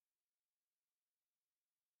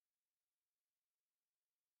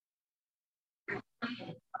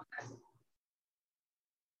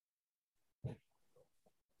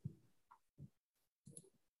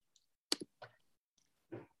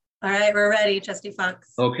All right, we're ready, Trustee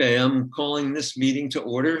Fox. Okay, I'm calling this meeting to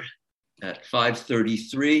order at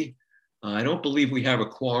 5:33. I don't believe we have a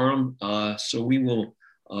quorum, so we will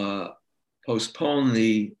postpone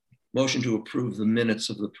the motion to approve the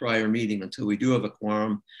minutes of the prior meeting until we do have a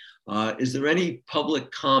quorum. Is there any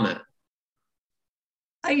public comment?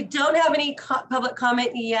 I don't have any public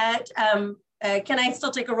comment yet. Can I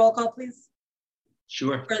still take a roll call, please?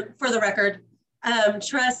 Sure. For the record.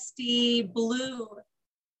 Trustee Blue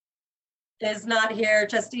is not here.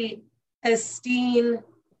 Trustee Esteen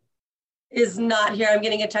is not here. I'm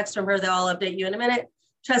getting a text from her that I'll update you in a minute.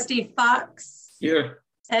 Trustee Fox. Here.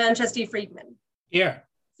 And Trustee Friedman. Here.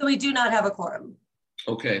 So we do not have a quorum.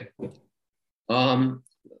 Okay.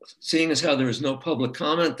 Seeing as how there is no public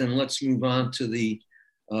comment, then let's move on to the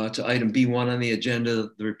to item B1 on the agenda,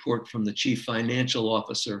 the report from the Chief Financial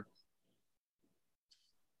Officer.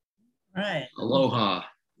 Right. Aloha.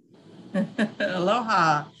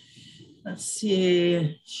 Aloha. Let's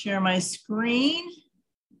see, share my screen.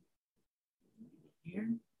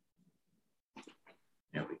 Here.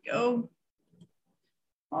 There we go.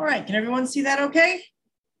 All right, can everyone see that okay?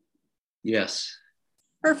 Yes.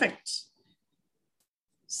 Perfect.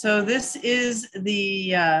 So this is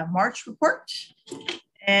the March report.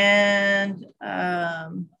 And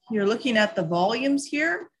you're looking at the volumes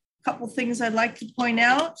here. A couple things I'd like to point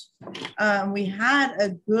out. We had a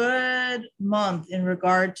good month in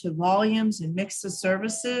regard to volumes and mix of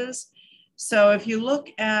services. So if you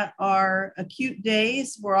look at our acute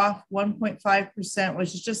days, we're off 1.5%,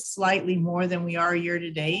 which is just slightly more than we are year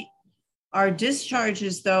to date. Our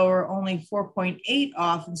discharges, though, are only 4.8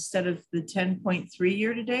 off instead of the 10.3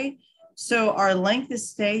 year to date. So our length of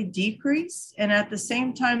stay decreased, and at the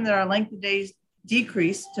same time that our length of days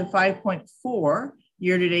decreased to 5.4,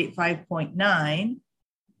 year to date 5.9.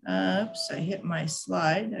 Oops, I hit my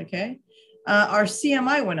slide, okay. Our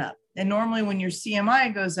CMI went up, and normally when your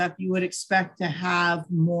CMI goes up, you would expect to have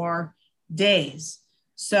more days.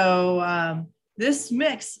 So this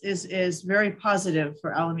mix is very positive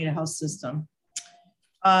for Alameda Health System.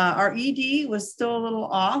 Our ED was still a little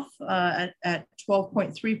off at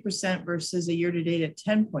 12.3% versus a year-to-date at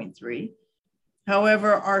 10.3.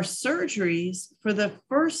 However, our surgeries, for the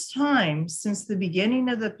first time since the beginning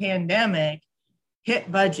of the pandemic,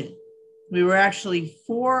 hit budget. We were actually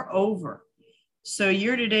 4 over. So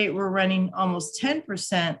year-to-date, we're running almost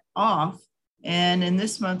 10% off. And in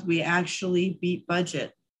this month, we actually beat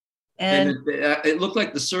budget. And it looked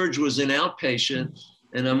like the surge was in outpatient.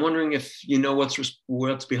 And I'm wondering if you know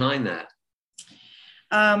what's behind that.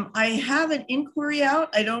 I have an inquiry out.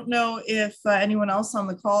 I don't know if anyone else on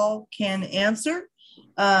the call can answer.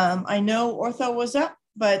 I know ortho was up,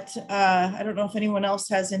 but I don't know if anyone else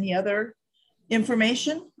has any other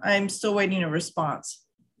information. I'm still waiting a response.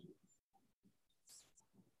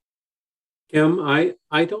 Kim, I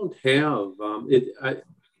don't have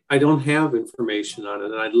I don't have information on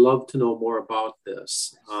it, and I'd love to know more about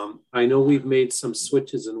this. I know we've made some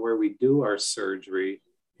switches in where we do our surgery.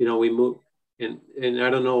 You know, we move, and I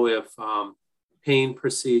don't know if pain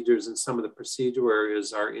procedures and some of the procedure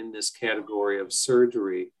areas are in this category of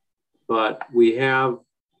surgery, but we have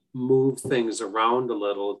moved things around a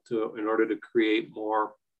little in order to create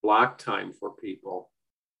more block time for people.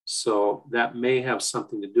 So that may have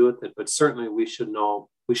something to do with it, but certainly we should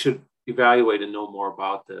evaluate and know more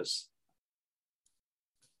about this.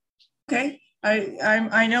 Okay,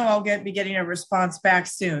 I know I'll be getting a response back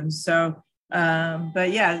soon. So,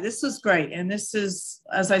 but yeah, this was great. And this is,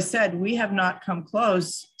 as I said, we have not come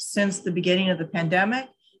close since the beginning of the pandemic.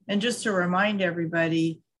 And just to remind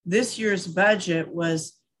everybody, this year's budget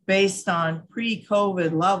was based on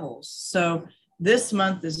pre-COVID levels. So this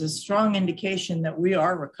month is a strong indication that we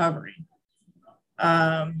are recovering.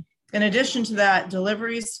 In addition to that,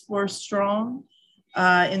 deliveries were strong.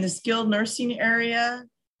 In the skilled nursing area,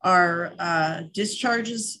 our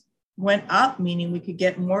discharges went up, meaning we could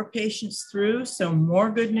get more patients through, so more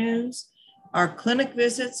good news. Our clinic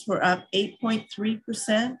visits were up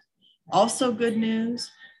 8.3%, also good news.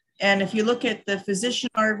 And if you look at the physician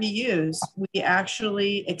RVUs, we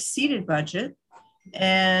actually exceeded budget.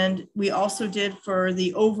 And we also did for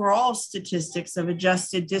the overall statistics of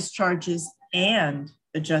adjusted discharges and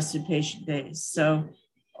adjusted patient days. So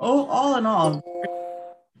all in all,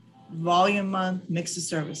 volume month, mix of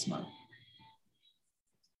service month.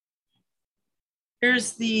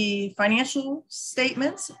 Here's the financial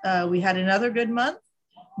statements. We had another good month.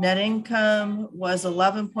 Net income was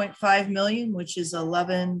 11.5 million, which is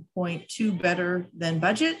 11.2 better than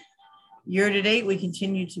budget. Year to date, we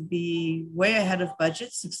continue to be way ahead of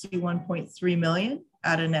budget, 61.3 million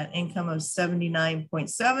at a net income of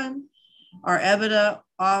 79.7. Our EBITDA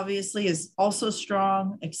obviously is also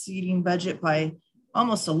strong, exceeding budget by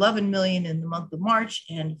almost 11 million in the month of March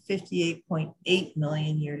and 58.8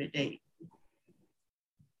 million year to date.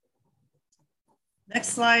 Next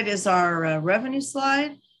slide is our revenue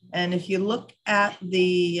slide. And if you look at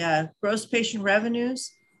the gross patient revenues,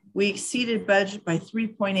 we exceeded budget by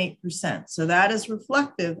 3.8%. So that is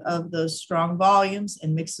reflective of those strong volumes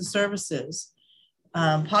and mix of services,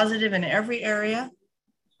 positive in every area.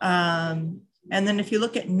 And then if you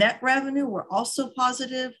look at net revenue, we're also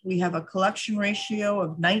positive. We have a collection ratio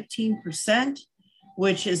of 19%,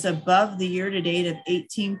 which is above the year-to-date of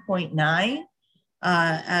 18.9.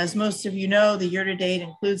 As most of you know, the year-to-date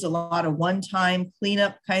includes a lot of one-time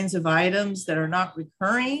cleanup kinds of items that are not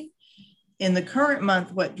recurring. In the current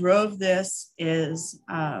month, what drove this is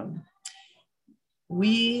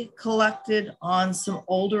we collected on some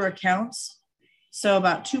older accounts. So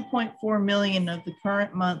about 2.4 million of the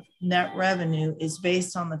current month net revenue is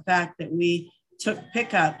based on the fact that we took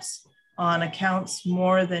pickups on accounts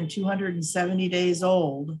more than 270 days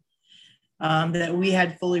old that we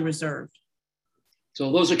had fully reserved.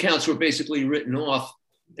 So those accounts were basically written off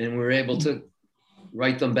and we're able to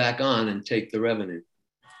write them back on and take the revenue.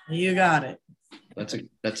 You got it.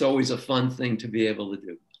 That's always a fun thing to be able to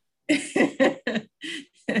do.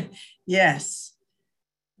 Yes.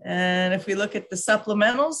 And if we look at the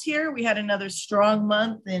supplementals here, we had another strong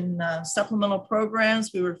month in supplemental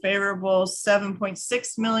programs. We were favorable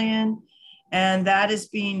 7.6 million, and that is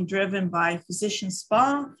being driven by Physician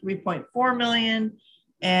Spa, 3.4 million,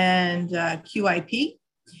 and QIP.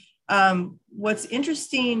 What's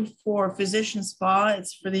interesting for Physician Spa,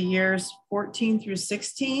 it's for the years 14 through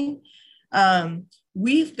 16.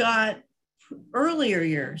 We've got earlier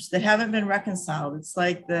years that haven't been reconciled. It's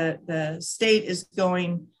like the state is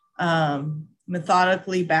going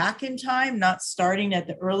methodically back in time, not starting at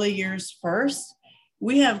the early years first.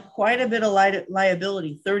 We have quite a bit of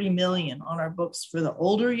liability, 30 million on our books for the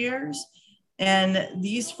older years. And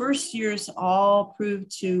these first years all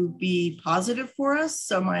proved to be positive for us.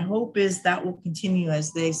 So my hope is that will continue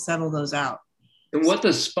as they settle those out. And what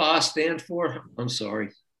does SPA stand for? I'm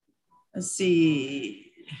sorry. Let's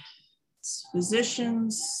see. It's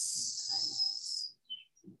physicians,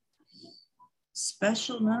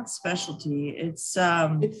 not specialty. It's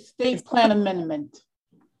state plan amendment.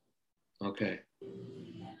 Okay.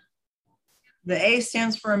 The A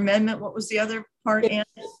stands for amendment. What was the other part, Ann?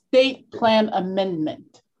 State plan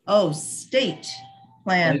amendment. Oh, state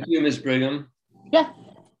plan. Thank you, Ms. Brigham. Yeah.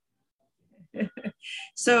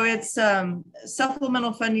 So it's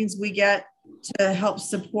supplemental fundings we get to help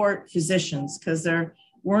support physicians because there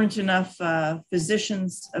weren't enough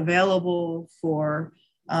physicians available for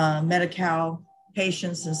Medi-Cal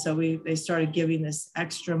patients. And so they started giving this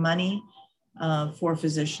extra money for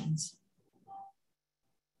physicians.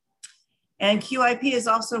 And QIP is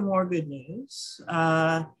also more good news.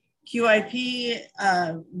 QIP,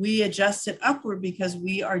 we adjusted upward because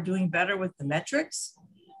we are doing better with the metrics.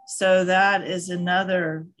 So that is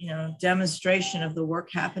another, demonstration of the work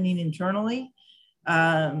happening internally.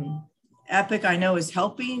 Epic, I know, is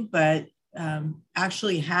helping, but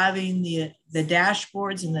actually having the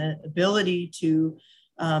dashboards and the ability to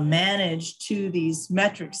manage to these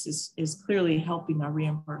metrics is clearly helping our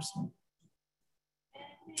reimbursement.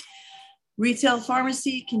 Retail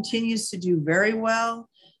pharmacy continues to do very well.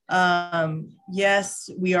 Yes,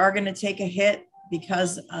 we are going to take a hit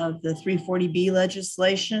because of the 340B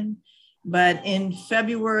legislation, but in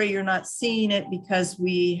February, you're not seeing it because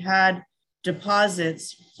we had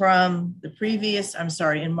deposits from the previous,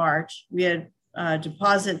 in March, we had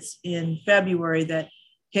deposits in February that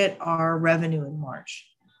hit our revenue in March.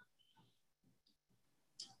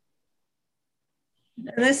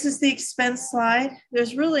 And this is the expense slide.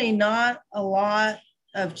 There's really not a lot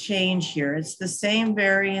of change here. It's the same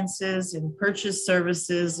variances in purchase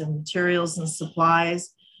services and materials and supplies.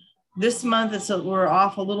 This month, we're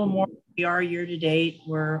off a little more than we are year to date.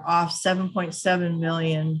 We're off 7.7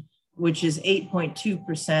 million, which is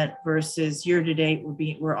 8.2% versus year to date,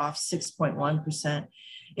 we're off 6.1%.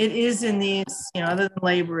 It is in these, other than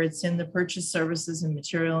labor, it's in the purchase services and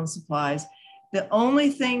material and supplies. The only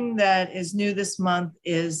thing that is new this month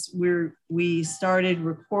is we started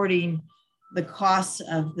recording the costs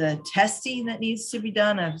of the testing that needs to be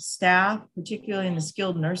done of staff, particularly in the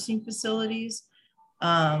skilled nursing facilities.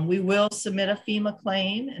 We will submit a FEMA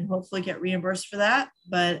claim and hopefully get reimbursed for that.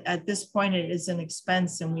 But at this point, it is an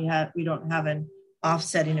expense and we don't have an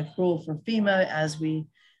offsetting accrual for FEMA as we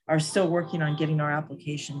are still working on getting our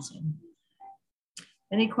applications in.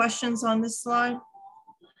 Any questions on this slide?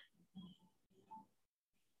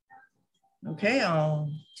 Okay,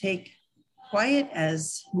 I'll take quiet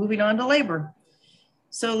as moving on to labor.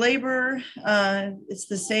 So labor, it's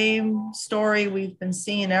the same story we've been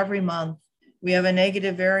seeing every month. We have a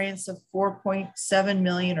negative variance of 4.7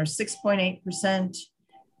 million or 6.8%.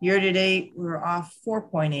 Year to date, we're off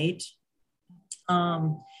 4.8.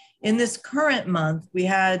 In this current month, we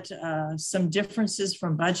had some differences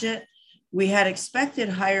from budget. We had expected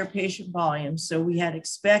higher patient volumes, so we had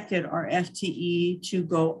expected our FTE to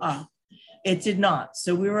go up. It did not.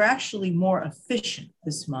 So we were actually more efficient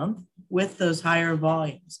this month with those higher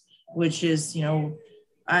volumes, which is, you know,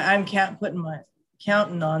 I'm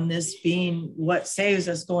counting on this being what saves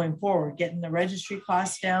us going forward, getting the registry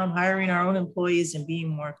costs down, hiring our own employees, and being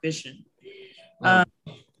more efficient.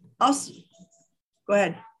 Also, go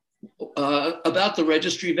ahead. About the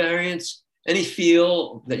registry variance, any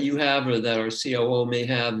feel that you have or that our COO may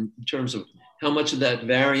have in terms of how much of that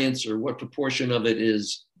variance or what proportion of it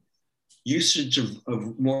is usage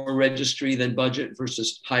of more registry than budget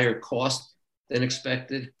versus higher cost than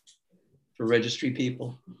expected for registry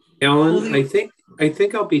people? Alan, I think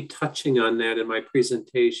I'll be touching on that in my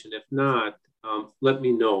presentation. If not, let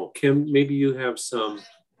me know. Kim, maybe you have some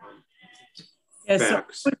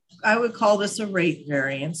facts. So I would call this a rate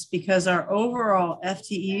variance because our overall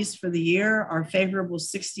FTEs for the year are favorable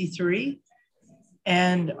 63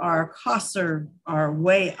 and our costs are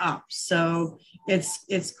way up. So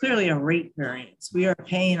it's clearly a rate variance. We are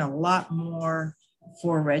paying a lot more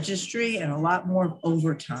for registry and a lot more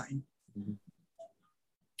overtime.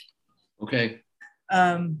 Okay.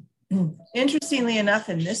 Interestingly enough,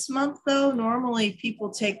 in this month though, normally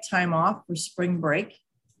people take time off for spring break.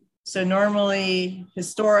 So normally,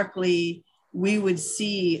 historically, we would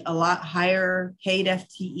see a lot higher paid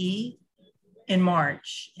FTE in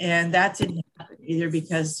March. And that didn't happen either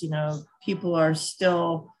because, you know, people are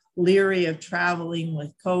still leery of traveling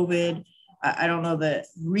with COVID. I don't know the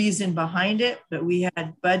reason behind it, but we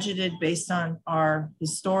had budgeted based on our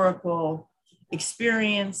historical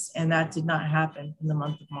experience, and that did not happen in the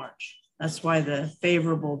month of March. That's why the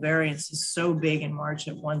favorable variance is so big in March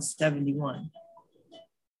at 171.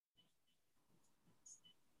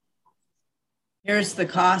 Here's the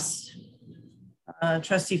cost.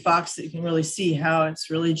 Trustee Fox, you can really see how it's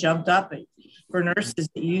really jumped up. For nurses,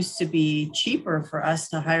 it used to be cheaper for us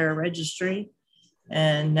to hire a registry,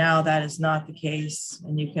 and now that is not the case.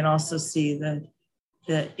 And you can also see the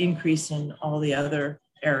increase in all the other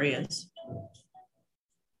areas.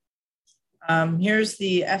 Here's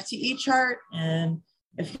the FTE chart. And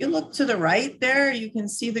if you look to the right there, you can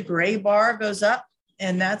see the gray bar goes up.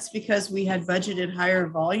 And that's because we had budgeted higher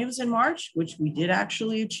volumes in March, which we did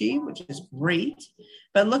actually achieve, which is great.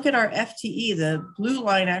 But look at our FTE, the blue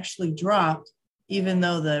line actually dropped, even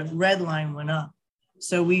though the red line went up.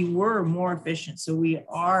 So we were more efficient. So we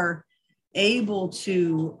are able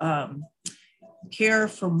to care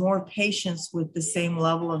for more patients with the same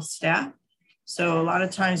level of staff. So a lot of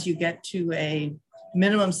times you get to a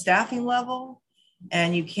minimum staffing level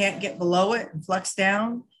and you can't get below it and flex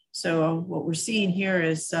down. So what we're seeing here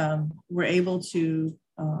is we're able to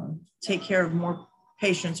take care of more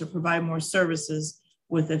patients or provide more services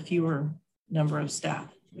with a fewer number of staff,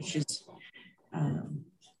 which is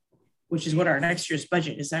what our next year's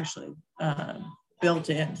budget is actually built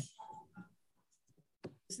in.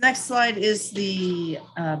 This next slide is the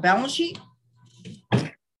balance sheet.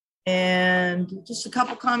 And just a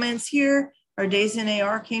couple comments here. Our days in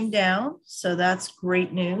AR came down, so that's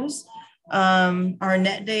great news. Our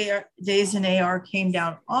net days in AR came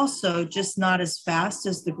down also, just not as fast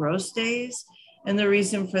as the gross days. And the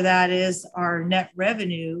reason for that is our net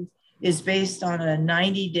revenue is based on a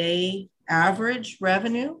 90-day average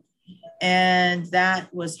revenue, and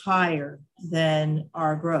that was higher than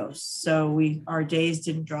our gross. So our days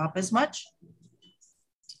didn't drop as much.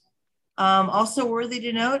 Also worthy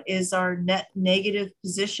to note is our net negative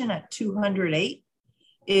position at 208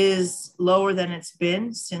 is lower than it's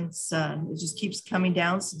been since it just keeps coming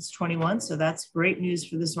down since 21. So that's great news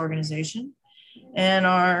for this organization. And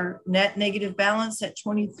our net negative balance at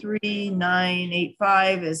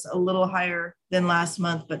 23,985 is a little higher than last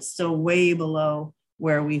month, but still way below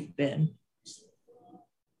where we've been.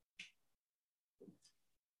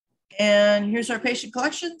 And here's our patient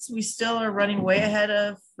collections. We still are running way ahead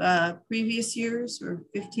of previous years. We're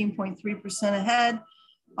 15.3% ahead.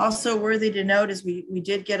 Also worthy to note is we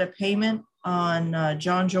did get a payment on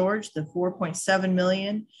John George, the 4.7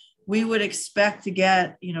 million. We would expect to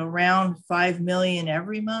get, around 5 million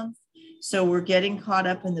every month. So we're getting caught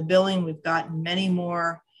up in the billing. We've gotten many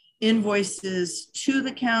more invoices to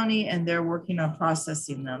the county and they're working on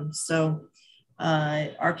processing them. So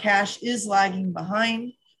our cash is lagging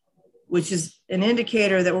behind. which is an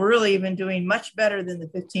indicator that we're really even doing much better than the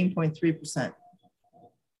 15.3%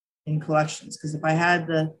 in collections. Because if I had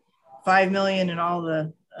the 5 million in all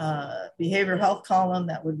the behavioral health column,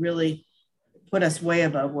 that would really put us way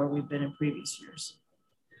above where we've been in previous years.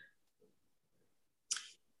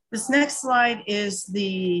 This next slide is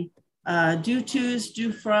the due tos,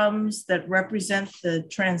 due froms that represent the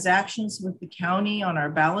transactions with the county on our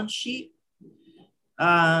balance sheet.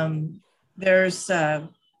 There's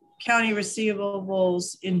county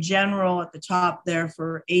receivables in general at the top there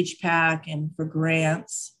for HPAC and for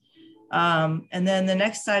grants. And then the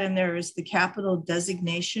next item there is the capital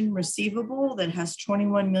designation receivable that has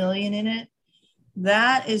 21 million in it.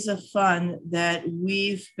 That is a fund that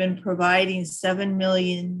we've been providing 7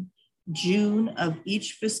 million June of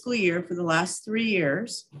each fiscal year for the last 3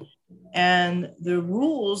 years. And the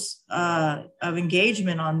rules of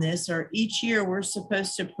engagement on this are each year we're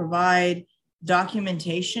supposed to provide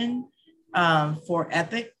documentation for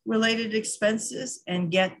EPIC related expenses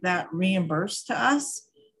and get that reimbursed to us.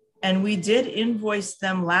 And we did invoice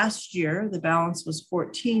them last year. The balance was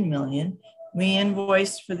 14 million. We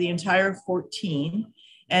invoiced for the entire 14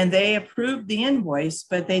 and they approved the invoice,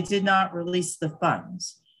 but they did not release the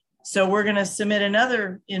funds. So we're going to submit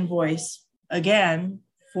another invoice again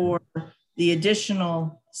for the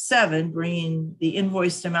additional 7, bringing the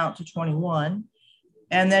invoiced amount to 21.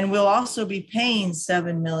 And then we'll also be paying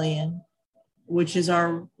 7 million, which is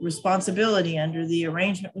our responsibility under the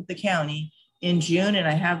arrangement with the county in June. And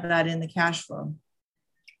I have that in the cash flow.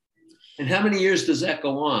 And how many years does that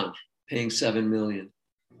go on, paying 7 million?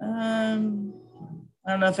 I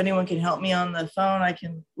don't know if anyone can help me on the phone. I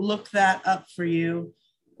can look that up for you.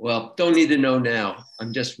 Well, don't need to know now.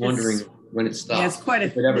 I'm just wondering when it stops. Yeah, it's quite a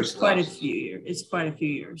few years. It's quite a few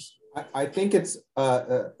years. I think it's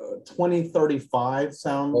 2035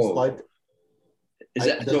 sounds like. Is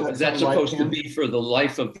that supposed to be for the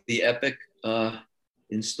life of the EPIC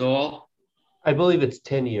install? I believe it's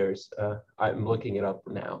 10 years. I'm looking it up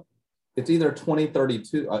now. It's either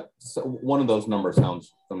 2032. So one of those numbers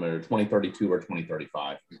sounds familiar, 2032 or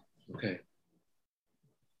 2035. Okay.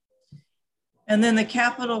 And then the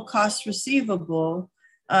capital cost receivable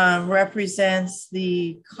represents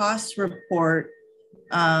the cost report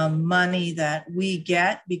money that we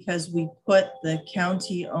get because we put the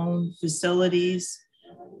county-owned facilities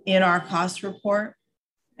in our cost report.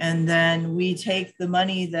 And then we take the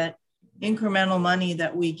money that incremental money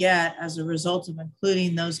that we get as a result of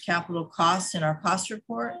including those capital costs in our cost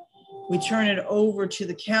report, we turn it over to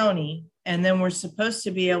the county, and then we're supposed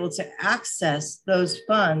to be able to access those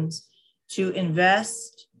funds to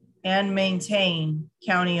invest and maintain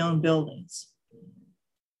county-owned buildings.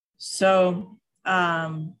 So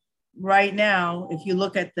right now, if you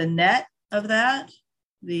look at the net of that,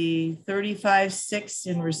 the 35.6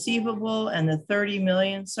 in receivable and the 30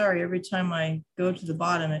 million, sorry, every time I go to the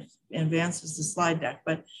bottom, it advances the slide deck,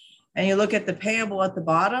 and you look at the payable at the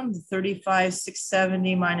bottom, the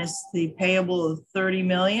 35,670 minus the payable of 30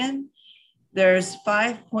 million, there's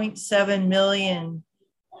 5.7 million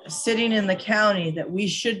sitting in the county that we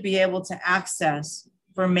should be able to access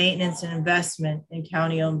for maintenance and investment in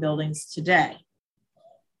county-owned buildings today.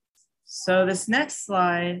 So this next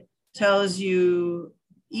slide tells you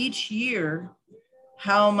each year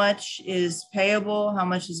how much is payable, how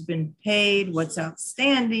much has been paid, what's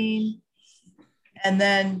outstanding. And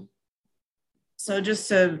then, so just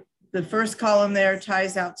so the first column there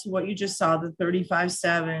ties out to what you just saw, the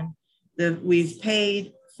 35.7, we've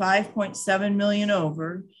paid 5.7 million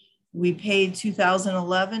over. We paid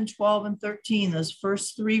 2011, 12, and 13, those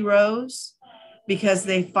first 3 rows, because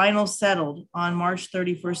they final settled on March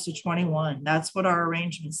 31st of 21. That's what our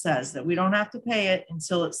arrangement says, that we don't have to pay it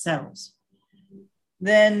until it settles.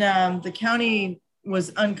 Then the county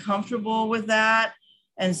was uncomfortable with that.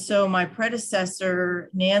 And so my predecessor,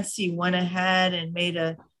 Nancy, went ahead and made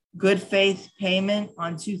a good faith payment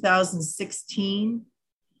on 2016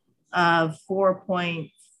 of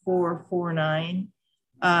 4.449.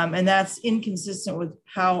 And that's inconsistent with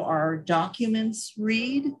how our documents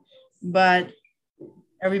read, but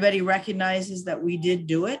everybody recognizes that we did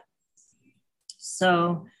do it.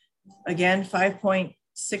 So again,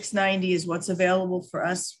 5.690 is what's available for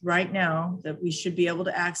us right now that we should be able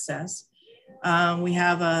to access. We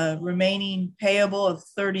have a remaining payable of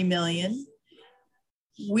 30 million.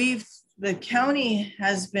 The county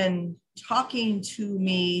has been talking to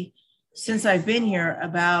me since I've been here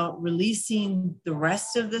about releasing the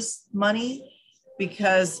rest of this money,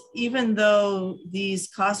 because even though these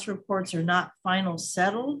cost reports are not final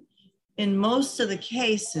settled, in most of the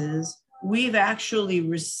cases, we've actually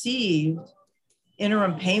received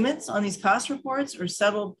interim payments on these cost reports or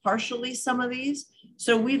settled partially some of these.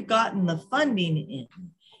 So we've gotten the funding in,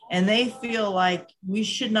 and they feel like we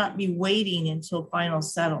should not be waiting until final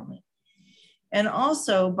settlement. And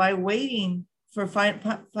also by waiting for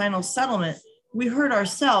final settlement, we hurt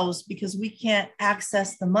ourselves because we can't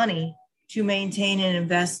access the money to maintain and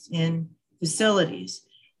invest in facilities.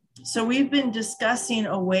 So we've been discussing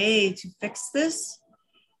a way to fix this.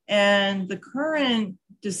 And the current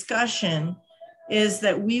discussion is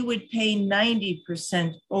that we would pay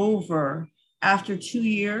 90% over after 2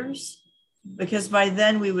 years, because by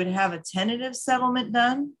then we would have a tentative settlement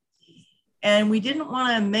done. And we didn't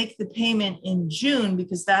want to make the payment in June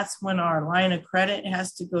because that's when our line of credit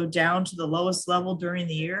has to go down to the lowest level during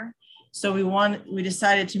the year. So we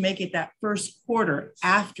decided to make it that first quarter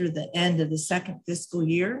after the end of the second fiscal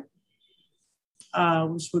year,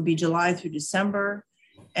 which would be July through December.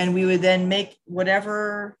 And we would then make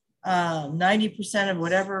whatever 90% of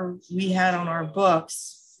whatever we had on our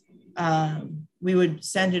books, we would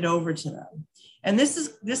send it over to them. And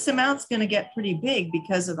this amount's going to get pretty big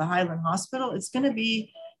because of the Highland Hospital. It's going to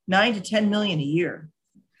be 9 to 10 million a year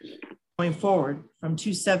going forward from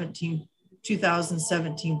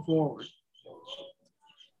 2017 forward.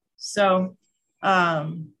 So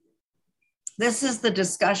this is the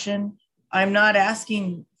discussion. I'm not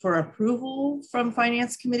asking for approval from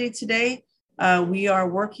Finance Committee today. We are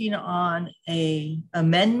working on an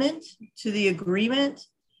amendment to the agreement,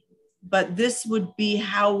 but this would be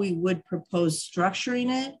how we would propose structuring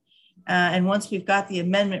it. And once we've got the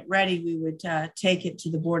amendment ready, we would take it to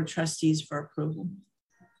the Board of Trustees for approval.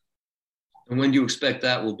 And when do you expect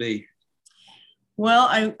that will be? Well,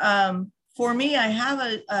 for me, I have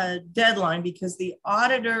a deadline because the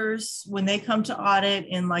auditors, when they come to audit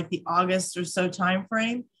in like the August or so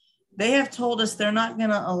timeframe, they have told us they're not going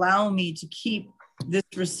to allow me to keep this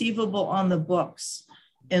receivable on the books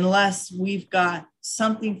unless we've got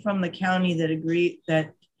something from the county that agree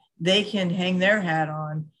that they can hang their hat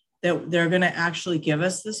on, that they're going to actually give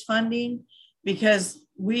us this funding, because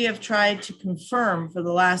we have tried to confirm for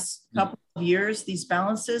the last couple of years these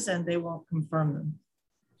balances and they won't confirm them.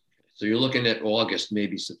 So you're looking at August,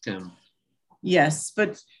 maybe September. Yes,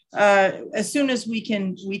 but as soon as we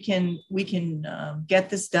can get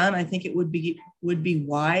this done, I think it would be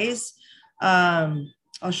wise. I'll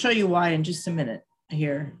show you why in just a minute.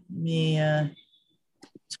 Here, let me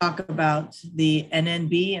talk about the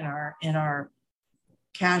NNB in our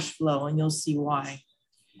cash flow, and you'll see why.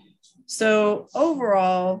 So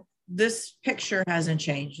overall, this picture hasn't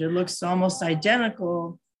changed. It looks almost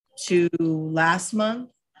identical to last month,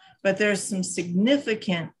 but there's some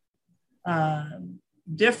significant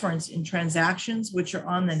difference in transactions, which are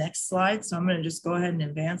on the next slide. So I'm going to just go ahead and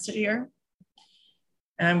advance it here.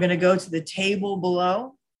 And I'm going to go to the table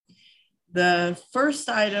below. The first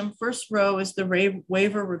item, first row, is the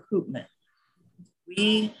waiver recoupment.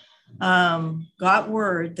 We got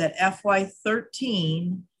word that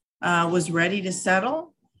FY13 was ready to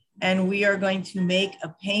settle, and we are going to make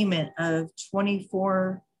a payment of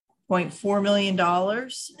 $24.4 million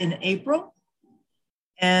in April.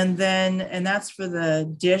 And that's for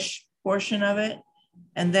the DISH portion of it.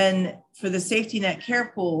 And then for the safety net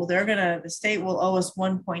care pool, the state will owe us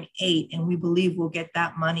 1.8, and we believe we'll get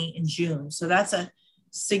that money in June. So that's a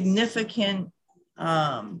significant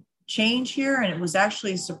change here. And it was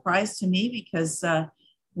actually a surprise to me because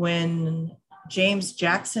when James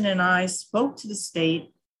Jackson and I spoke to the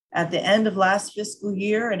state at the end of last fiscal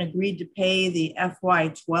year and agreed to pay the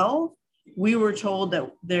FY12, we were told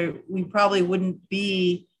that we probably wouldn't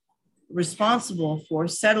be responsible for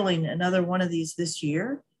settling another one of these this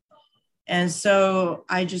year. And so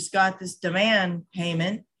I just got this demand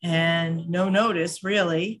payment and no notice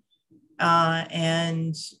really. We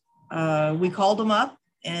called them up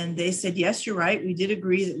and they said, yes, you're right. We did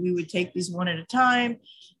agree that we would take these one at a time.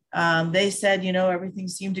 They said, everything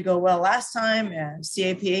seemed to go well last time, and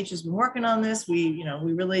CAPH has been working on this. We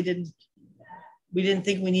really didn't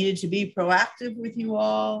think we needed to be proactive with you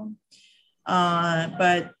all.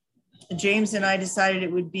 But James and I decided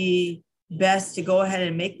it would be best to go ahead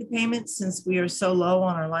and make the payment since we are so low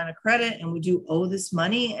on our line of credit and we do owe this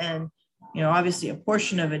money. And, obviously a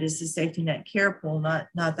portion of it is the safety net care pool, not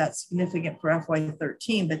that significant for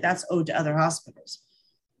FY13, but that's owed to other hospitals.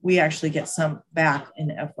 We actually get some back in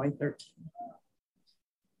FY13.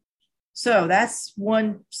 So that's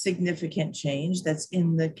one significant change that's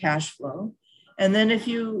in the cash flow. And then if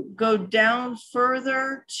you go down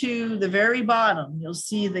further to the very bottom, you'll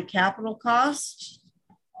see the capital cost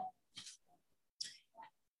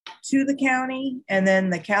to the county and then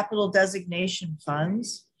the capital designation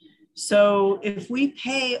funds. So if we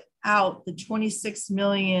pay out the 26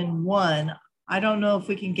 million one. I don't know if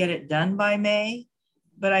we can get it done by May,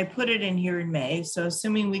 but I put it in here in May. So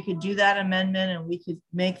assuming we could do that amendment and we could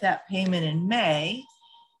make that payment in May,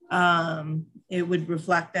 it would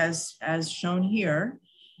reflect as shown here.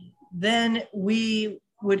 Then we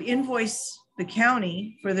would invoice the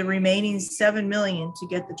county for the remaining 7 million to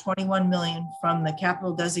get the 21 million from the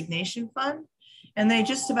capital designation fund. And they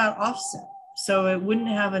just about offset. So it wouldn't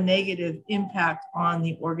have a negative impact on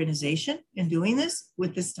the organization in doing this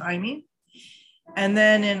with this timing. And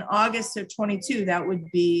then in August of 22, that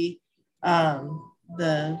would be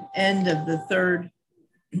the end of the third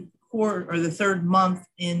quarter or the third month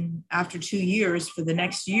in after 2 years. For the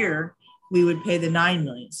next year, we would pay the 9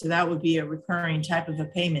 million. So that would be a recurring type of a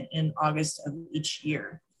payment in August of each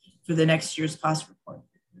year for the next year's cost report.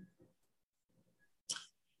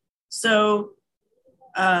 So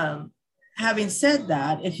having said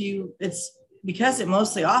that, it's because it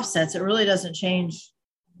mostly offsets, it really doesn't change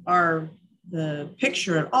the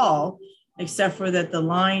picture at all, except for that the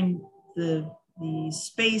line, the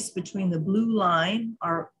space between the blue line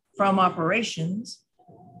are from operations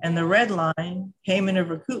and the red line, payment of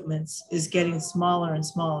recoupments, is getting smaller and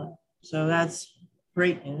smaller. So that's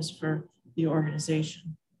great news for the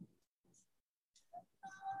organization.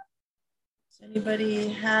 Does anybody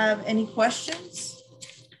have any questions?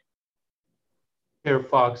 Chair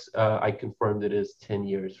Fox, I confirmed it is 10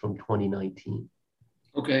 years from 2019.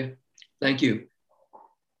 Okay, thank you.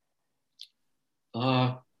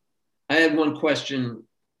 I had one question,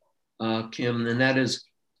 Kim, and that is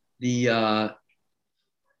the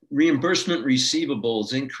reimbursement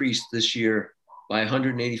receivables increased this year by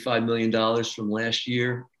 $185 million from last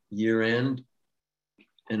year end.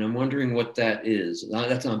 And I'm wondering what that is.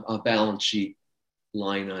 That's on a balance sheet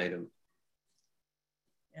line item.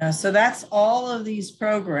 Yeah, so that's all of these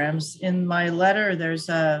programs. In my letter, there's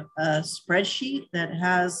a spreadsheet that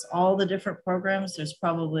has all the different programs. There's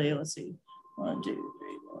probably, let's see, 1, 2, 3,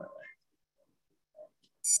 4,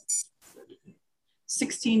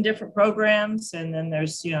 16 different programs. And then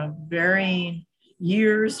there's, varying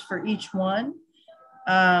years for each one.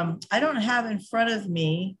 I don't have in front of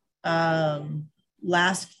me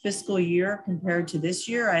last fiscal year compared to this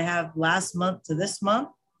year. I have last month to this month.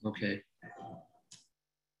 Okay.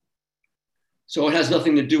 So it has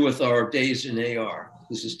nothing to do with our days in AR.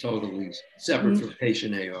 This is totally separate from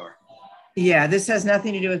patient AR. Yeah, this has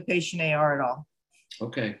nothing to do with patient AR at all.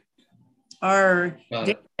 Okay. Our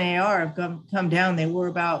days in AR have come down. They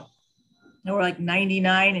were like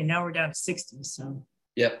 99 and now we're down to 60. So.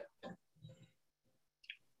 Yep.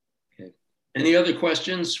 Okay. Any other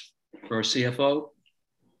questions for our CFO?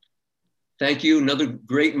 Thank you. Another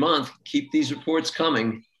great month. Keep these reports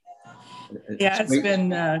coming. Yeah, it's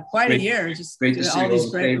been quite a year. Just great to see all these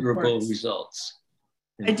favorable reports. Results.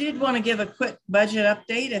 I did want to give a quick budget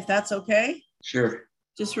update, if that's okay. Sure.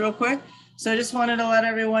 Just real quick. So I just wanted to let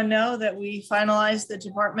everyone know that we finalized the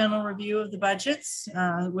departmental review of the budgets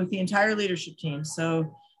with the entire leadership team.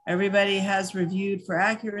 So everybody has reviewed for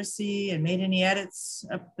accuracy and made any edits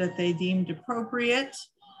that they deemed appropriate.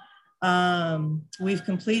 We've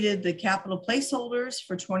completed the capital placeholders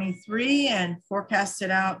for 23 and forecasted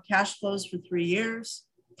out cash flows for 3 years.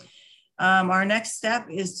 Our next step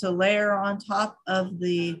is to layer on top of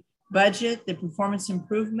the budget, the performance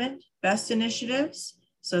improvement BEST initiatives.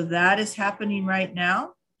 So that is happening right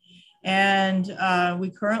now. And we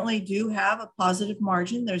currently do have a positive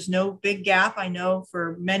margin. There's no big gap. I know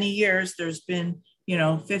for many years, there's been,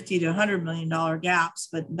 $50 to $100 million gaps,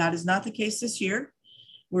 but that is not the case this year.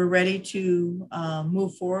 We're ready to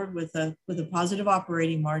move forward with a positive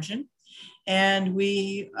operating margin. And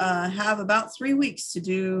we have about 3 weeks to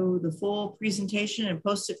do the full presentation and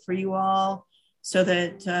post it for you all so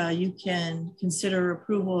that you can consider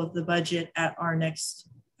approval of the budget at our next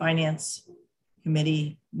Finance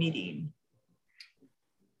Committee meeting.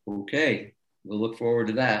 Okay, we'll look forward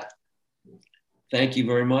to that. Thank you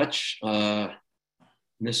very much. Mr.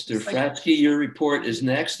 Fratsky, your report is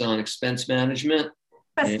next on expense management.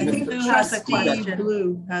 I think Blue has a question.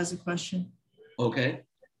 Blue has a question. Okay.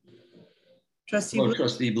 Trustee Blue.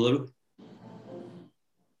 Trustee Blue.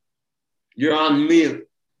 You're on mute.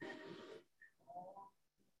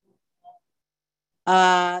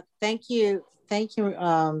 Thank you. Thank you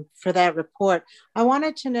for that report. I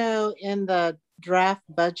wanted to know, in the draft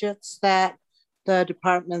budgets that the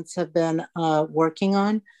departments have been working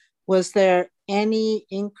on, was there any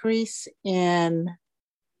increase in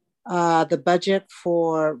the budget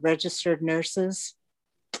for registered nurses?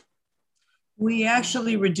 We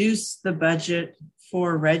actually reduced the budget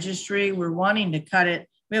for registry. We're wanting to cut it.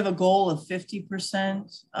 We have a goal of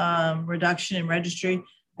 50% reduction in registry.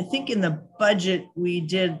 I think in the budget, we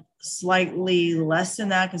did slightly less than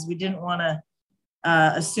that because we didn't want to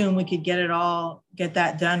assume we could get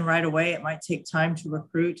that done right away. It might take time to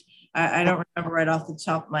recruit. I don't remember right off the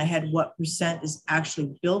top of my head what percent is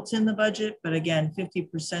actually built in the budget, but again,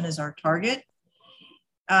 50% is our target.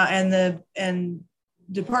 And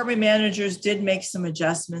department managers did make some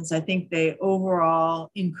adjustments. I think they overall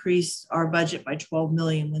increased our budget by 12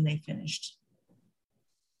 million when they finished.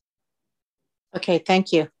 Okay,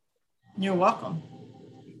 thank you. You're welcome.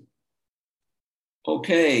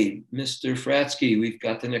 Okay, Mr. Fratsky, we've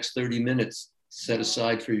got the next 30 minutes set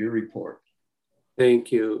aside for your report.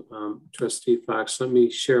 Thank you, Trustee Fox. Let me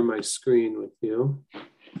share my screen with you.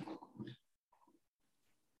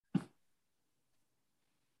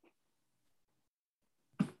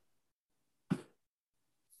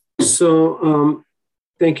 So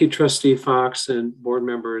thank you, Trustee Fox and board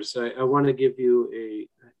members. I want to give you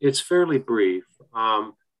it's fairly brief.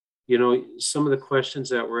 You know, some of the questions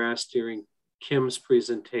that were asked during Kim's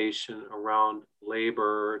presentation around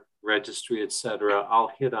labor, registry, et cetera,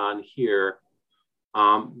 I'll hit on here.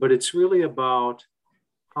 But it's really about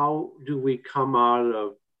how do we come out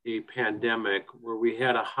of a pandemic where we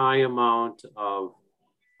had a high amount of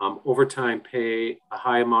overtime pay, a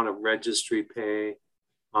high amount of registry pay,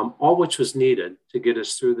 all which was needed to get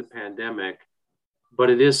us through the pandemic. But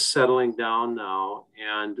it is settling down now,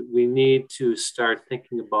 and we need to start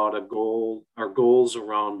thinking about our goals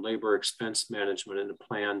around labor expense management and a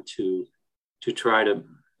plan to try to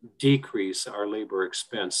decrease our labor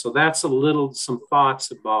expense. So that's some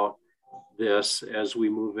thoughts about this as we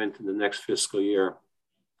move into the next fiscal year.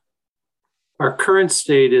 Our current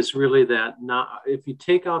state is really that if you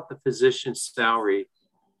take out the physician's salary,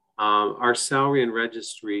 our salary and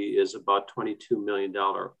registry is about $22 million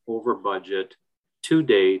over budget to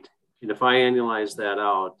date. And if I annualize that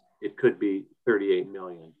out, it could be 38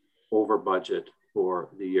 million over budget for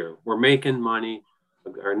the year. We're making money,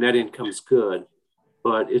 our net income is good,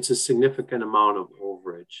 but it's a significant amount of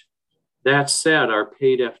overage. That said, our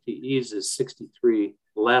paid FTEs is 63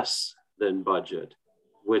 less than budget,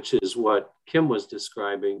 which is what Kim was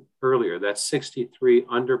describing earlier. That's 63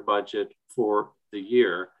 under budget for the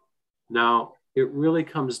year. Now, it really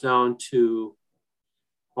comes down to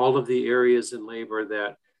all of the areas in labor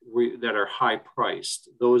that are high priced.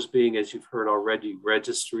 Those being, as you've heard already,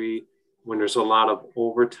 registry, when there's a lot of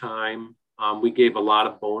overtime. We gave a lot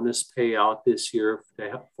of bonus payout this year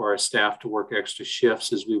for our staff to work extra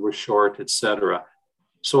shifts as we were short, et cetera.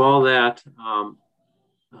 So all that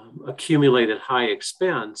accumulated high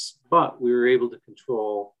expense, but we were able to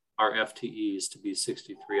control our FTEs to be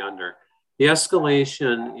 63 under. The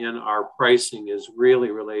escalation in our pricing is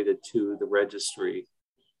really related to the registry.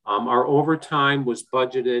 Our overtime was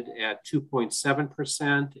budgeted at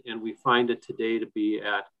 2.7%, and we find it today to be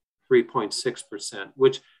at 3.6%,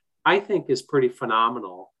 which I think is pretty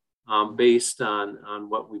phenomenal based on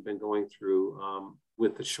what we've been going through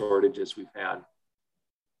with the shortages we've had.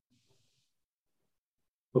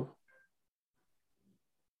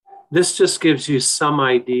 This just gives you some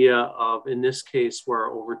idea of, in this case, what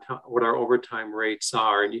our overtime rates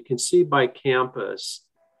are. And you can see by campus,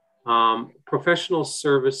 professional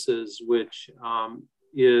services, which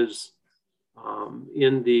is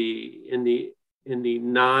in the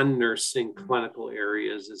non-nursing clinical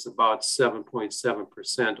areas, is about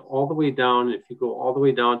 7.7%. All the way down, if you go all the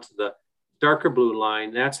way down to the darker blue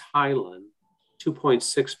line, that's Highland,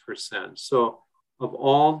 2.6%. So of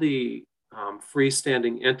all the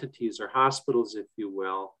freestanding entities or hospitals, if you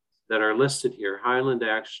will, that are listed here, Highland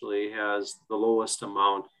actually has the lowest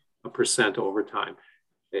amount of percent overtime.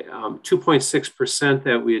 2.6%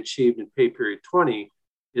 that we achieved in pay period 20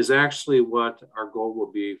 is actually what our goal will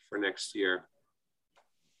be for next year.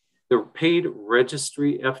 The paid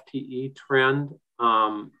registry FTE trend,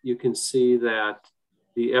 you can see that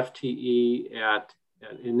the FTE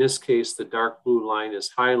in this case, the dark blue line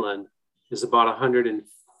is Highland, is about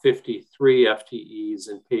 153 FTEs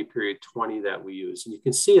in pay period 20 that we use. And you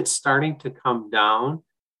can see it's starting to come down,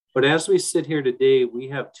 but as we sit here today, we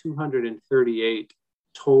have 238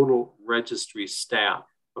 total registry staff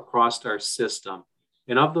across our system.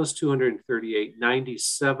 And of those 238,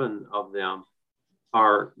 97 of them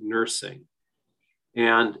are nursing.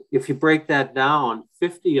 And if you break that down,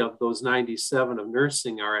 50 of those 97 of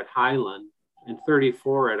nursing are at Highland and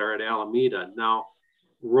 34 are at Alameda. Now,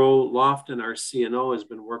 Ro Lofton, our CNO, has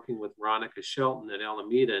been working with Veronica Shelton at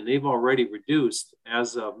Alameda, and they've already reduced,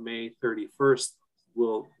 as of May 31st,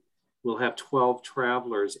 we'll have 12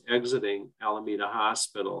 travelers exiting Alameda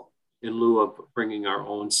Hospital in lieu of bringing our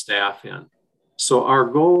own staff in. So our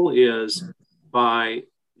goal is by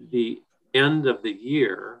the end of the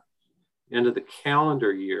year, end of the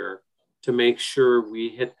calendar year, to make sure we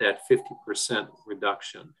hit that 50%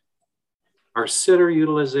 reduction. Our sitter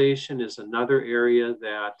utilization is another area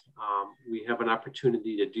that we have an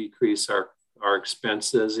opportunity to decrease our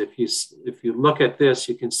expenses. If you look at this,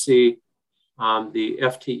 you can see the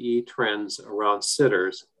FTE trends around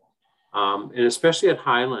sitters. And especially at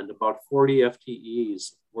Highland, about 40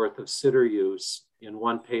 FTEs worth of sitter use in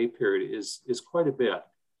one pay period is quite a bit.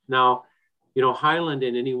 Now, you know, Highland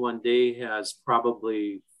in any one day has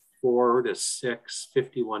probably 4 to 6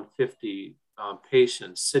 5150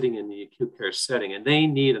 patients sitting in the acute care setting, and they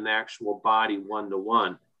need an actual body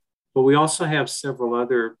one-to-one. But we also have several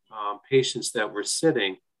other patients that we're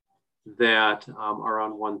sitting that are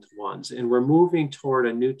on one-to-ones. And we're moving toward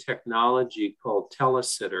a new technology called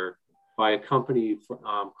Telesitter by a company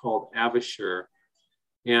called Avasure.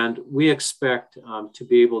 And we expect to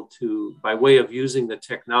be able to, by way of using the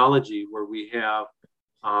technology where we have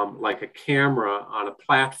like a camera on a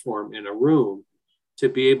platform in a room, to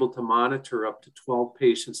be able to monitor up to 12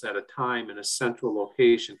 patients at a time in a central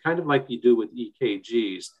location, kind of like you do with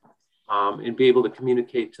EKGs, and be able to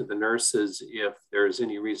communicate to the nurses if there's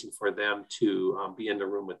any reason for them to be in the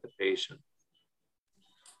room with the patient.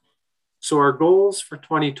 So our goals for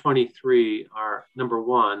 2023 are, number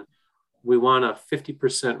one, we want a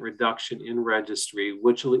 50% reduction in registry,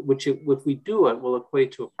 which if we do it, will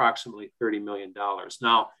equate to approximately $30 million.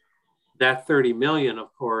 Now, that 30 million,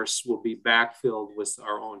 of course, will be backfilled with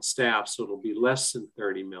our own staff, so it'll be less than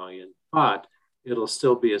 30 million, but it'll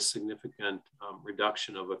still be a significant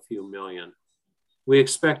reduction of a few million. We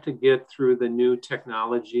expect to get through the new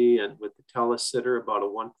technology and with the Telesitter about a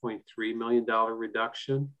 $1.3 million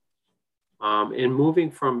reduction. And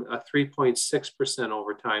moving from a 3.6%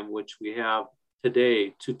 overtime, which we have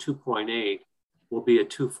today, to 2.8 will be a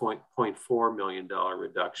 $2.4 million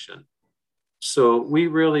reduction. So we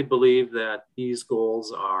really believe that these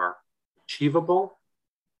goals are achievable.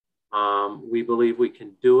 We believe we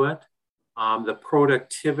can do it. The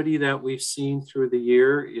productivity that we've seen through the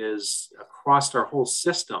year is across our whole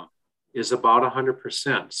system is about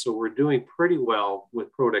 100%. So we're doing pretty well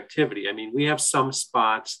with productivity. I mean, we have some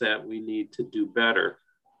spots that we need to do better,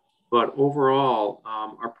 but overall,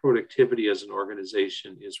 our productivity as an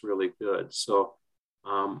organization is really good. So,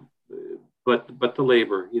 but the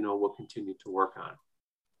labor, you know, we'll continue to work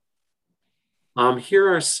on.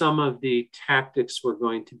 Here are some of the tactics we're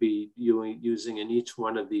going to be using in each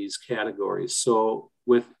one of these categories. So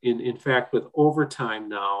in fact, with overtime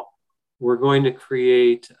now, we're going to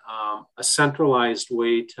create a centralized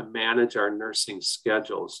way to manage our nursing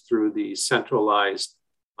schedules through the centralized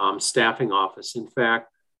staffing office. In fact,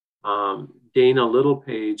 Dana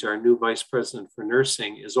Littlepage, our new vice president for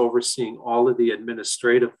nursing, is overseeing all of the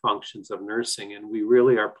administrative functions of nursing. And we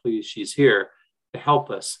really are pleased she's here to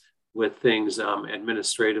help us with things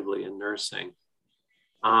administratively in nursing.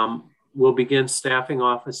 We'll begin staffing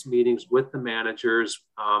office meetings with the managers.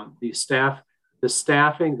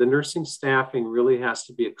 The nursing staffing really has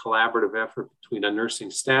to be a collaborative effort between a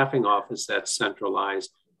nursing staffing office that's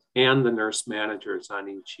centralized and the nurse managers on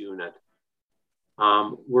each unit.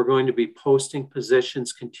 We're going to be posting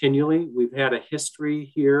positions continually. We've had a history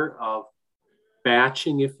here of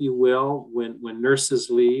batching, if you will, when nurses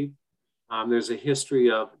leave. There's a history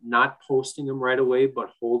of not posting them right away, but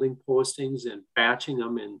holding postings and batching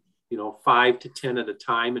them in 5 to 10 at a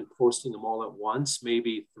time and posting them all at once,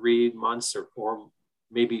 maybe 3 months or 4,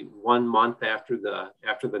 maybe 1 month after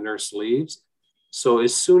the nurse leaves. So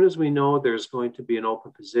as soon as we know there's going to be an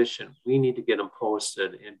open position, we need to get them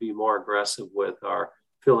posted and be more aggressive with our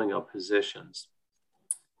filling up positions.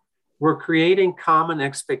 We're creating common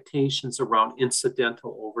expectations around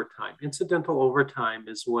incidental overtime. Incidental overtime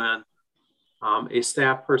is when a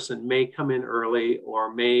staff person may come in early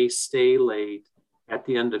or may stay late at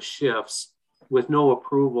the end of shifts with no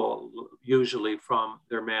approval, usually from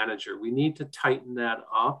their manager. We need to tighten that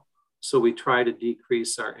up, so we try to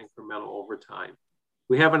decrease our incremental overtime.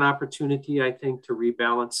 We have an opportunity, I think, to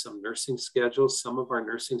rebalance some nursing schedules. Some of our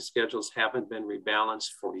nursing schedules haven't been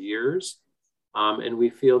rebalanced for years, and we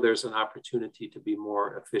feel there's an opportunity to be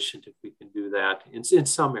more efficient if we can do that in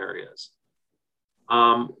some areas.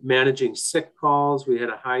 Managing sick calls. We had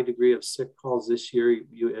a high degree of sick calls this year,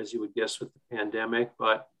 as you would guess, with the pandemic,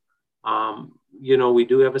 but we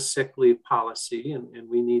do have a sick leave policy and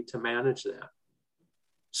we need to manage that.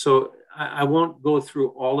 So I won't go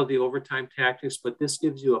through all of the overtime tactics, but this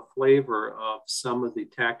gives you a flavor of some of the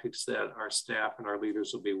tactics that our staff and our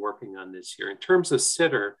leaders will be working on this year. In terms of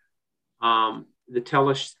sitter, the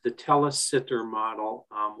Telesitter model,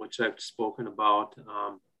 which I've spoken about,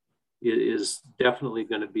 is definitely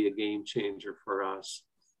going to be a game changer for us.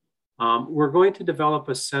 We're going to develop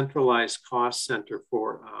a centralized cost center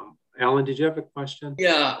for, Alan, did you have a question?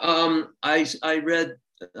 Yeah, I read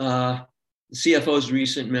the CFO's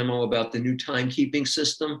recent memo about the new timekeeping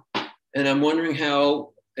system, and I'm wondering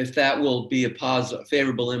if that will be a positive,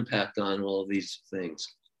 favorable impact on all of these things.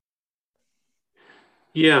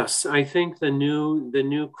 Yes, I think the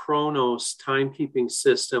new Kronos timekeeping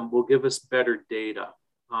system will give us better data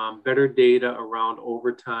around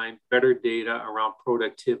overtime, better data around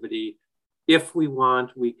productivity. If we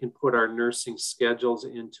want, we can put our nursing schedules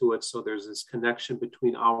into it, so there's this connection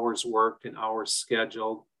between hours worked and hours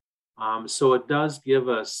scheduled. So it does give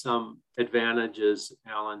us some advantages,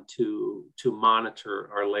 Alan, to monitor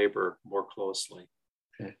our labor more closely.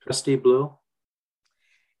 Okay. Trustee Blue?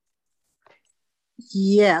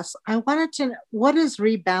 Yes, I wanted to know, what is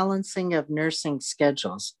rebalancing of nursing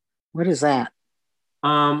schedules? What is that?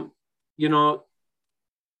 You know,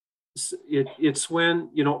 it's when,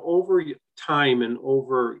 you know, over time and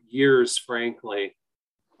over years, frankly,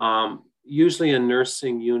 usually in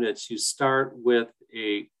nursing units, you start with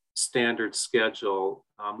a standard schedule.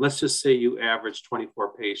 Let's just say you average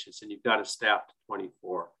 24 patients and you've got a staff to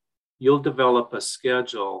 24. You'll develop a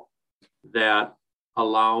schedule that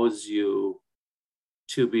allows you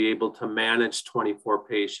to be able to manage 24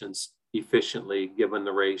 patients efficiently given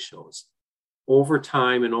the ratios. Over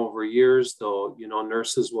time and over years, though, you know,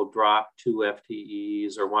 nurses will drop 2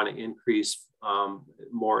 FTEs or want to increase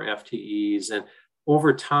more FTEs. And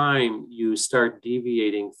over time, you start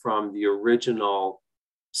deviating from the original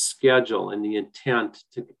schedule and the intent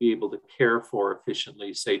to be able to care for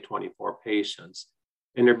efficiently, say, 24 patients.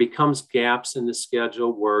 And there becomes gaps in the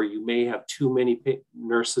schedule where you may have too many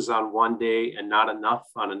nurses on one day and not enough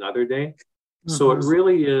on another day. Mm-hmm. So it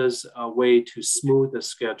really is a way to smooth the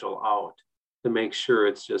schedule out to make sure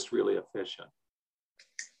it's just really efficient.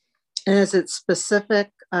 And is it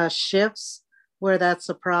specific shifts where that's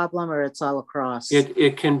a problem, or it's all across?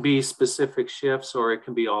 It can be specific shifts or it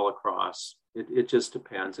can be all across. It just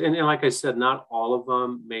depends. And like I said, not all of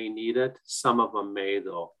them may need it. Some of them may,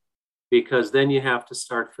 though, because then you have to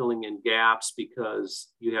start filling in gaps because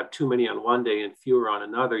you have too many on one day and fewer on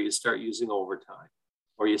another. You start using overtime,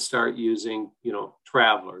 or you start using, you know,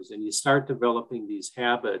 travelers, and you start developing these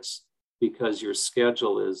habits because your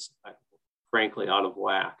schedule is, frankly, out of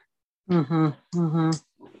whack. Mm-hmm, mm-hmm.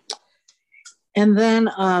 And then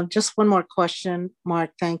just one more question,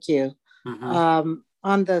 Mark, thank you. Mm-hmm.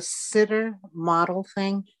 On the sitter model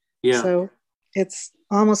thing, yeah. So it's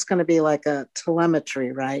almost going to be like a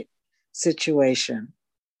telemetry, right, situation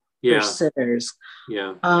for sitters.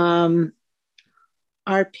 Yeah.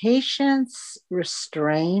 Are patients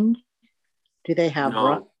restrained? Do they have?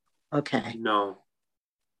 No. Okay. No.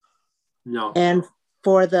 And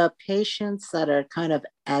for the patients that are kind of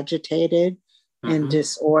agitated and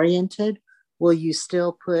disoriented, will you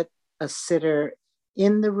still put a sitter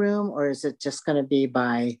in the room, or is it just going to be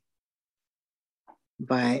by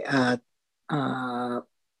whatever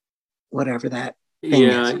that thing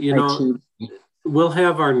is? You know, we'll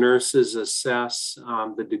have our nurses assess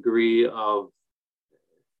the degree of,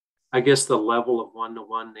 I guess, the level of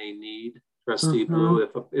one-to-one they need. Trustee Blue,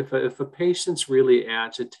 if a patient's really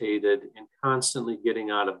agitated and constantly getting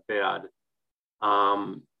out of bed,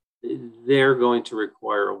 they're going to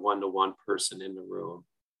require a one-to-one person in the room.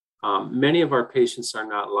 Many of our patients are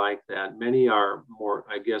not like that. Many are more,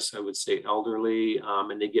 I guess I would say, elderly,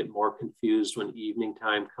 and they get more confused when evening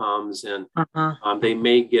time comes, and they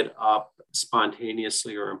may get up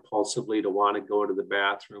spontaneously or impulsively to want to go to the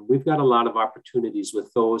bathroom. We've got a lot of opportunities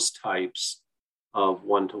with those types of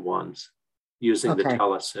one-to-ones using the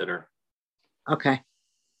telesitter. Okay.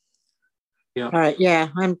 Yeah. All right. Yeah.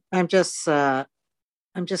 I'm just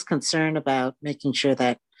concerned about making sure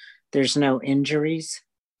that there's no injuries.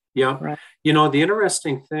 Yeah. Right. You know, the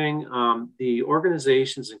interesting thing, the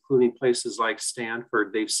organizations, including places like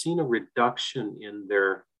Stanford, they've seen a reduction in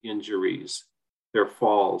their injuries, their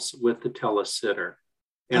falls with the telesitter.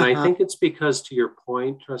 And I think it's because, to your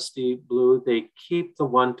point, Trustee Blue, they keep the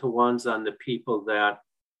one-to-ones on the people that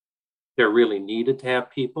they're really needed to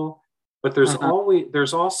have people. But there's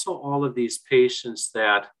also all of these patients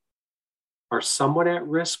that are somewhat at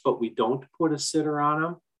risk, but we don't put a sitter on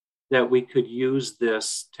them, that we could use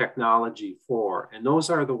this technology for. And those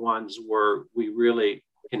are the ones where we really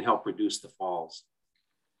can help reduce the falls.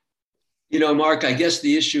 You know, Mark, I guess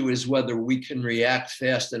the issue is whether we can react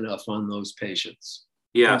fast enough on those patients.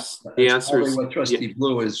 Yes, the answer is what Trustee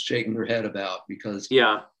Blue is shaking her head about, because you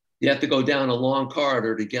have to go down a long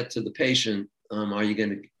corridor to get to the patient. Are you going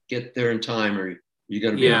to get there in time, or are you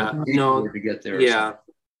going to be able to get there? Yeah.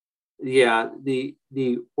 yeah, the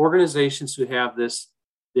organizations who have this,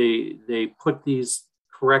 they put these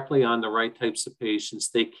correctly on the right types of patients.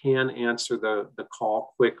 They can answer the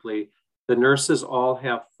call quickly. The nurses all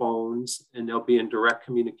have phones, and they'll be in direct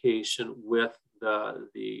communication with the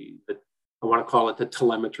I want to call it the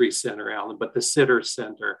telemetry center, Alan, but the sitter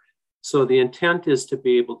center. So the intent is to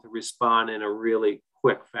be able to respond in a really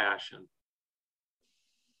quick fashion.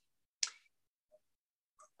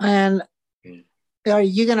 And are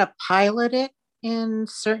you going to pilot it in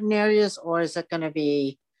certain areas, or is it going to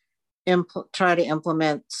be try to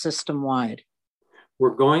implement system-wide?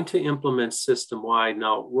 We're going to implement system-wide.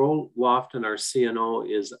 Now, Roel Lofton, our CNO,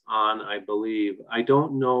 is on, I believe. I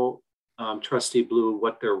don't know, Trustee Blue,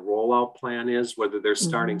 what their rollout plan is, whether they're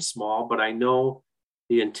starting small, but I know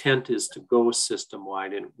the intent is to go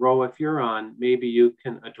system-wide. And Ro, if you're on, maybe you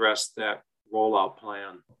can address that rollout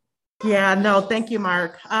plan. Yeah, no, thank you,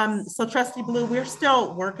 Mark. So Trustee Blue, we're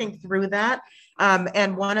still working through that.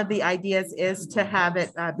 And one of the ideas is to have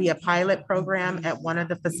it be a pilot program at one of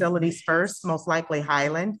the facilities first, most likely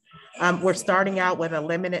Highland. We're starting out with a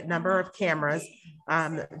limited number of cameras,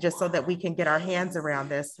 just so that we can get our hands around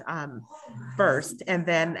this first. And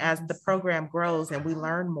then as the program grows and we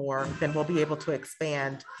learn more, then we'll be able to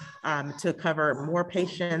expand to cover more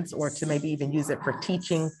patients, or to maybe even use it for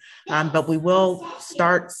teaching. But we will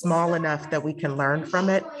start small enough that we can learn from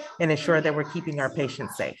it and ensure that we're keeping our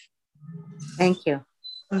patients safe. Thank you.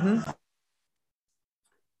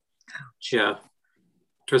 Yeah.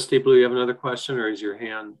 Trustee Blue, you have another question, or is your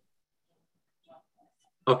hand?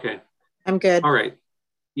 Okay. I'm good. All right.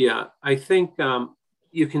 Yeah, I think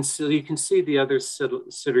you can see the other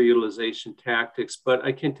sitter utilization tactics, but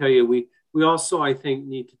I can tell you we also, I think,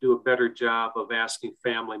 need to do a better job of asking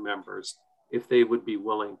family members if they would be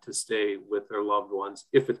willing to stay with their loved ones,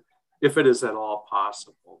 if it is at all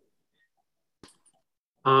possible.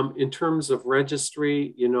 In terms of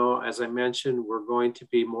registry, you know, as I mentioned, we're going to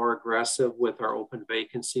be more aggressive with our open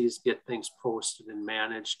vacancies, get things posted and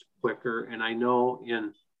managed quicker. And I know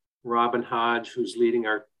in Robin Hodge, who's leading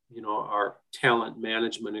our talent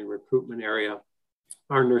management and recruitment area,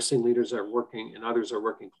 our nursing leaders are working, and others are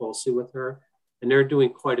working closely with her. And they're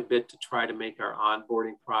doing quite a bit to try to make our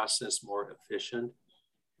onboarding process more efficient.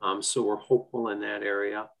 So we're hopeful in that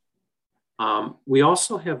area. We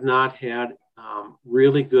also have not had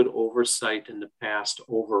really good oversight in the past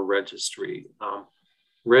over registry.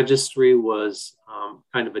 Registry was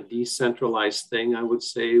kind of a decentralized thing, I would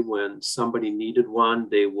say. When somebody needed one,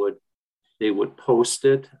 they would post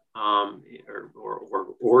it or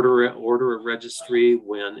order a registry,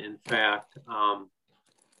 when in fact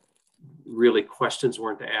really questions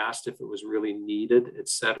weren't asked if it was really needed, et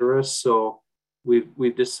cetera. So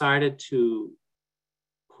we've decided to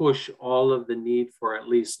push all of the need for at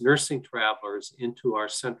least nursing travelers into our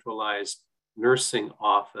centralized nursing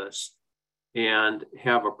office, and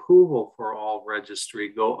have approval for all registry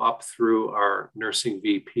go up through our nursing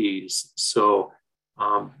VPs. So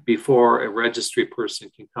before a registry person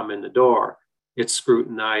can come in the door, it's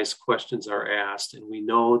scrutinized, questions are asked, and we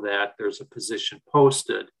know that there's a position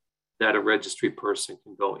posted that a registry person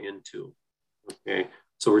can go into. Okay,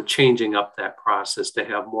 so we're changing up that process to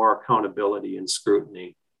have more accountability and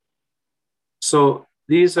scrutiny. So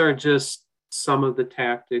these are just some of the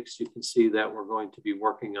tactics you can see that we're going to be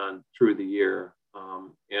working on through the year.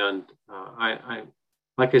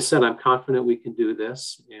 Like I said, I'm confident we can do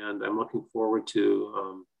this, and I'm looking forward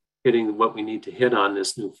to hitting what we need to hit on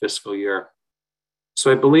this new fiscal year.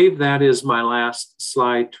 So I believe that is my last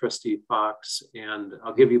slide, Trustee Fox, and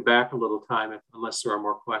I'll give you back a little time unless there are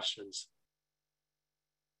more questions.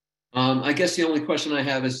 I guess the only question I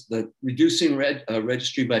have is that reducing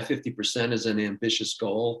registry by 50% is an ambitious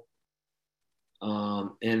goal.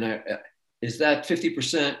 Is that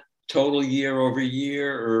 50% total year over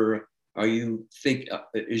year, or are you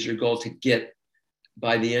is your goal to get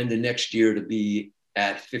by the end of next year to be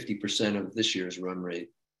at 50% of this year's run rate?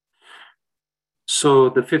 So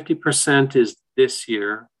the 50% is this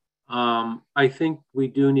year. I think we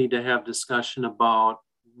do need to have discussion about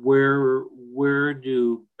where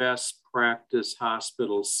do best practice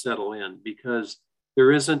hospitals settle in, because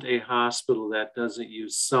there isn't a hospital that doesn't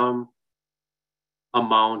use some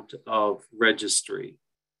amount of registry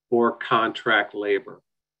or contract labor.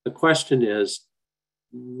 The question is,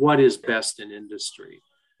 what is best in industry?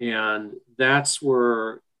 And that's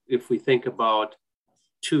where, if we think about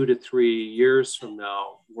 2 to 3 years from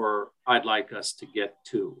now, where I'd like us to get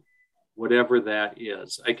to, whatever that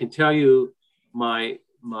is. I can tell you my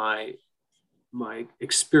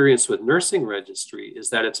experience with nursing registry is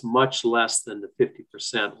that it's much less than the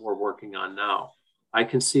 50% we're working on now. I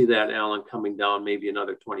can see that, Alan, coming down maybe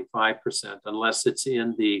another 25%, unless it's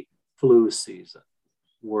in the flu season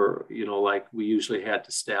where, like we usually had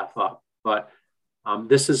to staff up. But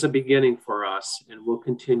this is a beginning for us, and we'll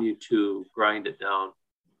continue to grind it down.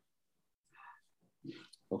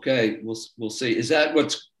 Okay, we'll see. Is that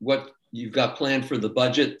what you've got planned for the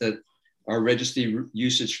budget, that our registry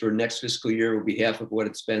usage for next fiscal year will be half of what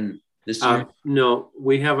it's been this year? No,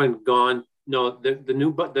 we haven't gone. No,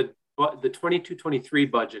 the 22-23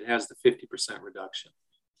 budget has the 50% reduction.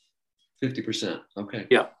 50%. Okay.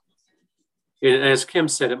 Yeah. And as Kim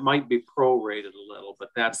said, it might be prorated a little, but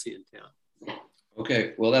that's the intent.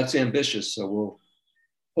 Okay. Well, that's ambitious. So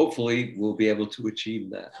hopefully we'll be able to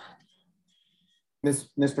achieve that.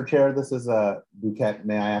 Mr. Chair, this is Bouquet.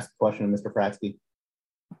 May I ask a question of Mr. Fratsky?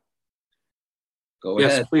 Go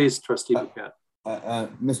ahead. Yes, please, Trustee Bouquet.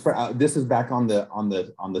 This is back on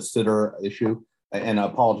the sitter issue, and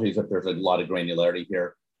apologies if there's a lot of granularity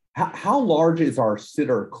here. How large is our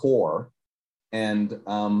sitter core, and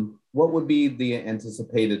what would be the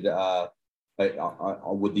anticipated?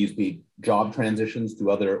 Would these be job transitions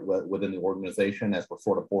to other within the organization as we're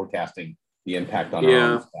sort of forecasting the impact on our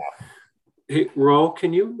own staff? Hey, Ro,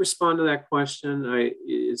 can you respond to that question?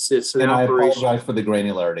 It's an and operation. I apologize for the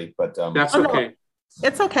granularity, but that's okay. No,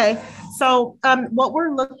 it's okay. So what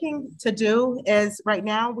we're looking to do is right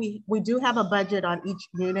now we do have a budget on each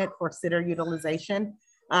unit for sitter utilization,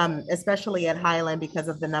 especially at Highland because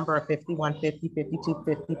of the number of 5150,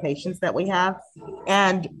 5250 patients that we have.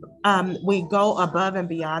 And we go above and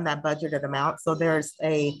beyond that budgeted amount. So there's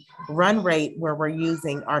a run rate where we're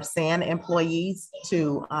using our SAN employees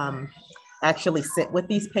to actually sit with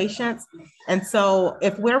these patients. And so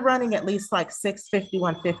if we're running at least like 6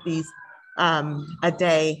 5150s a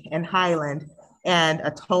day in Highland and a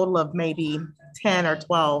total of maybe 10 or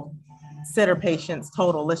 12 sitter patients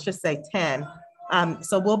total, let's just say 10.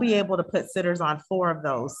 So we'll be able to put sitters on 4 of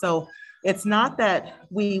those. So it's not that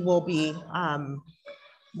we will be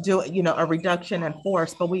doing, a reduction in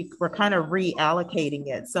force, but we're kind of reallocating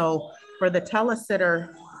it. So for the telesitter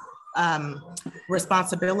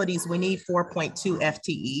responsibilities, we need 4.2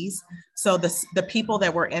 FTEs. So the people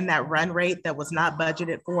that were in that run rate that was not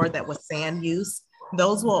budgeted for, that was SAN use,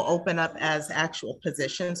 those will open up as actual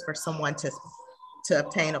positions for someone to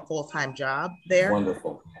obtain a full-time job there.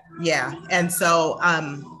 Wonderful. Yeah, and so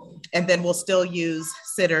and then we'll still use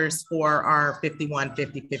sitters for our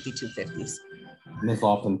 5150, 5250s. Ms.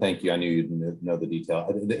 Lofton, thank you. I knew you'd know the detail,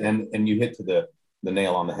 and you hit to the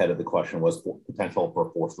nail on the head of the question was potential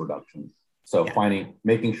for force reduction. So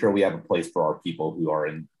making sure we have a place for our people who are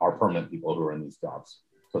in our permanent people who are in these jobs.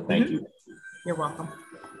 So thank you. You're welcome.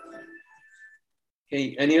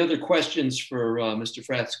 Okay, any other questions for Mr.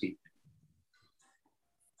 Fratsky?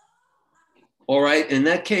 All right, in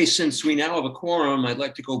that case, since we now have a quorum, I'd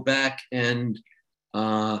like to go back and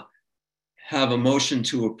have a motion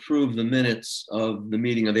to approve the minutes of the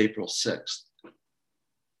meeting of April 6th.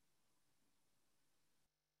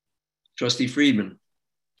 Trustee Friedman.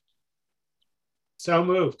 So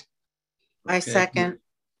moved. I second.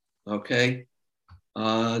 Okay.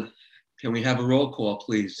 Can we have a roll call,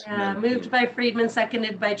 please? Moved by Friedman,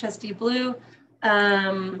 seconded by Trustee Blue.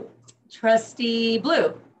 Trustee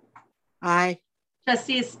Blue. Aye.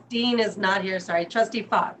 Trustee Steen is not here, sorry. Trustee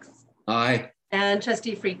Fox. Aye. And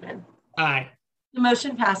Trustee Friedman. Aye. The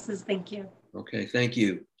motion passes, thank you. Okay, thank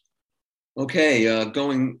you. Okay,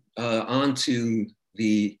 going on to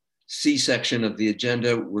the C section of the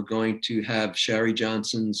agenda, we're going to have Sherry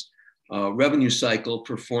Johnson's revenue cycle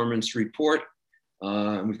performance report.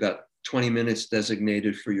 We've got 20 minutes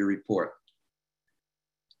designated for your report.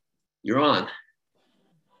 You're on.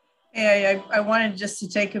 Hey, I wanted just to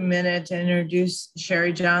take a minute to introduce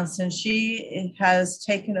Sherry Johnson. She has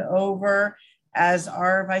taken over as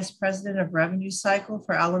our Vice President of Revenue Cycle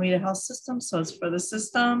for Alameda Health System. So it's for the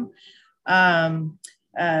system.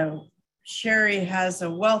 Sherry has a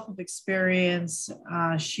wealth of experience.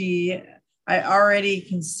 I already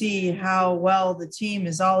can see how well the team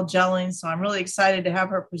is all gelling. So I'm really excited to have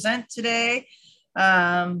her present today.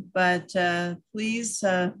 Please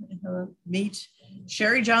meet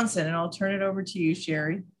Sherry Johnson, and I'll turn it over to you,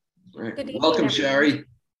 Sherry. Right. Welcome, Sherry.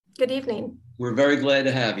 Good evening. We're very glad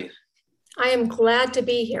to have you. I am glad to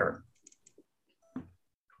be here.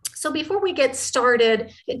 So before we get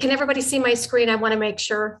started, can everybody see my screen? I want to make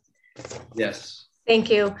sure. Yes. Thank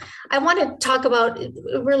you. I want to talk about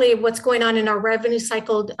really what's going on in our revenue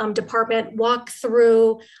cycle department, walk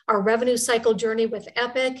through our revenue cycle journey with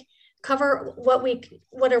Epic, cover what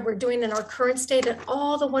we're doing in our current state and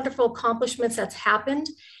all the wonderful accomplishments that's happened,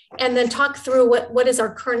 and then talk through what does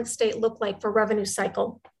our current state look like for revenue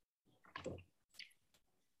cycle.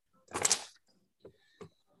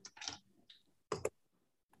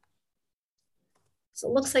 So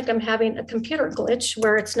it looks like I'm having a computer glitch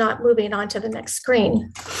where it's not moving on to the next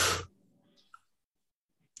screen.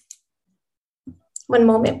 One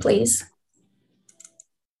moment, please.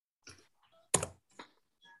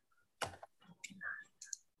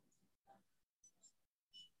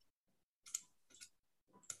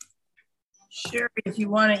 Sherry, if you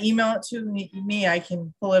want to email it to me, I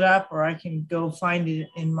can pull it up, or I can go find it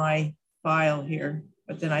in my file here,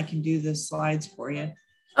 but then I can do the slides for you.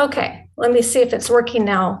 Okay, let me see if it's working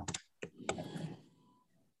now.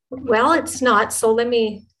 Well, it's not, so let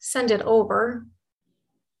me send it over.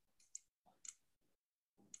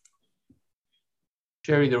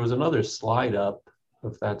 Sherry, there was another slide up,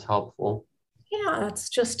 if that's helpful. Yeah, it's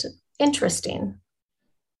just interesting.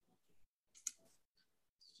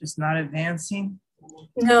 Just not advancing?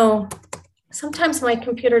 No, sometimes my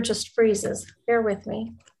computer just freezes. Bear with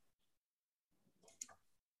me.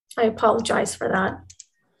 I apologize for that.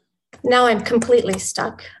 Now I'm completely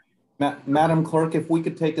stuck. Madam Clerk, if we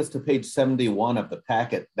could take us to page 71 of the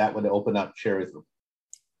packet, that would open up Sherry's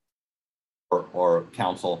or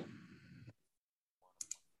council.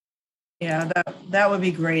 Yeah, that would be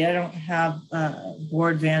great. I don't have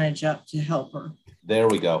Board Vantage up to help her. There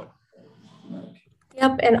we go.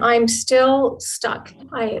 Yep, and I'm still stuck.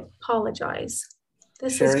 I apologize.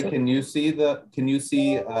 Sherry, can you see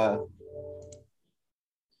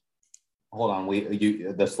hold on,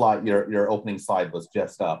 the slide, your opening slide was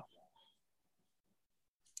just up.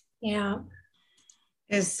 Yeah.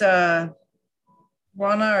 Is Rana,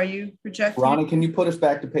 are you projecting? Rana, can you put us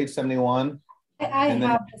back to page 71? I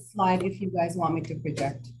have the slide if you guys want me to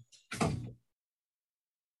project.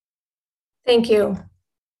 Thank you.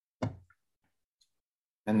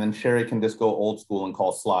 And then Sherry can just go old school and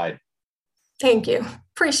call slide. Thank you.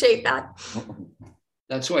 Appreciate that.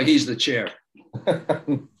 That's why he's the chair.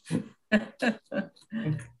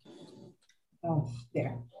 Oh,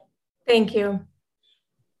 there. Thank you.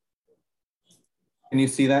 Can you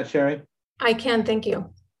see that, Sherry? I can, thank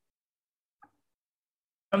you.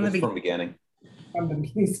 From the beginning. From the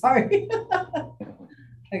beginning, sorry.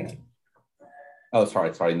 Okay. Oh,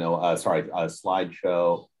 sorry, no,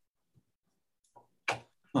 slideshow.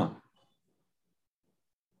 Huh.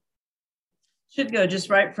 Should go just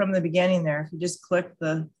right from the beginning there. If you just click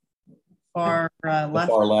the far left. The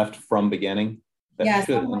far left from beginning. That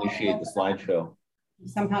should somehow initiate the slideshow.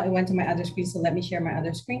 Somehow it went to my other screen, so let me share my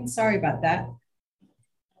other screen. Sorry about that.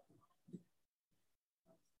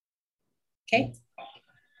 Okay.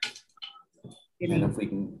 And if we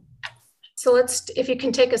can. So if you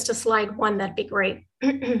can take us to slide 1, that'd be great.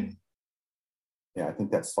 Yeah, I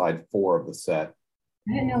think that's slide 4 of the set.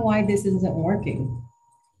 I don't know why this isn't working.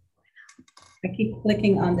 I keep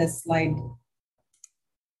clicking on this slide.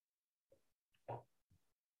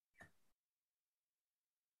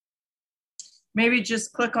 Maybe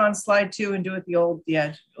just click on slide 2 and do it the old,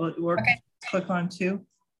 will it work? Okay. Click on 2.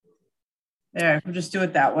 There, we'll just do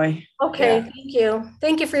it that way. Okay, yeah. Thank you.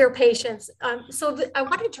 Thank you for your patience. I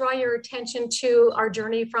want to draw your attention to our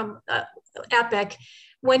journey from Epic.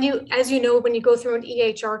 As you know, when you go through an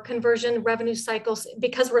EHR conversion, revenue cycles,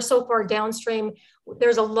 because we're so far downstream,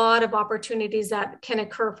 there's a lot of opportunities that can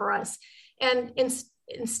occur for us. And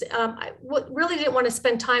I really didn't want to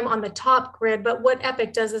spend time on the top grid, but what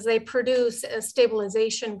Epic does is they produce a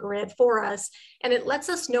stabilization grid for us, and it lets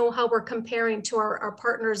us know how we're comparing to our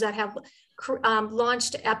partners that have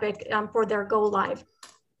launched Epic for their go live.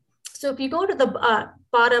 So if you go to the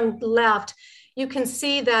bottom left, you can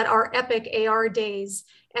see that our Epic AR days,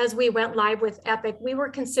 as we went live with Epic, we were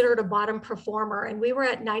considered a bottom performer, and we were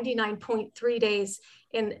at 99.3 days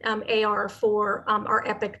in AR for our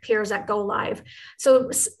Epic peers that go live. So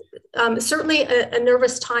certainly a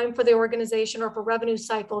nervous time for the organization or for revenue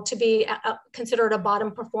cycle to be considered a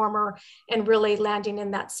bottom performer and really landing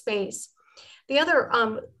in that space. The other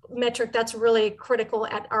metric that's really critical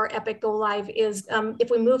at our Epic Go Live is if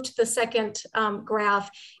we move to the second graph,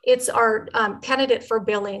 it's our candidate for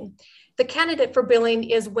billing. The candidate for billing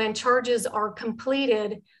is when charges are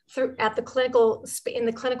completed in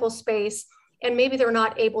the clinical space, and maybe they're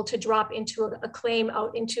not able to drop into a claim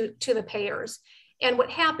out into the payers. And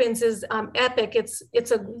what happens is Epic,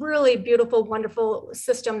 it's a really beautiful, wonderful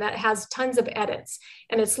system that has tons of edits,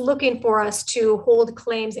 and it's looking for us to hold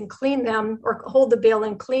claims and clean them, or hold the bill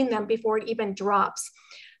and clean them before it even drops.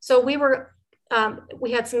 So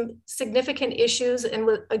we had some significant issues, and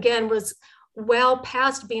again was well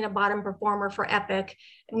past being a bottom performer for Epic,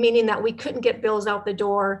 meaning that we couldn't get bills out the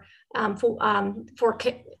door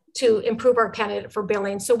to improve our candidate for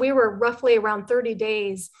billing. So we were roughly around 30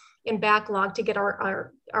 days in backlog to get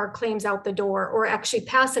our claims out the door, or actually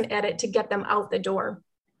pass an edit to get them out the door.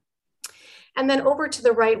 And then over to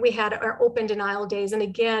the right, we had our open denial days. And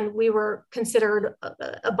again, we were considered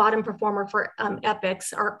a bottom performer for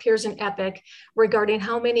Epics, our peers in Epic, regarding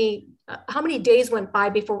how many days went by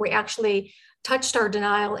before we actually touched our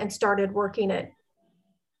denial and started working it.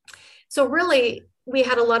 So really, we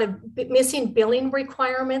had a lot of missing billing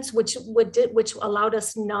requirements, which allowed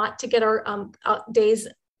us not to get our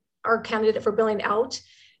our candidate for billing out.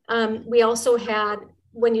 We also had,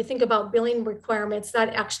 when you think about billing requirements,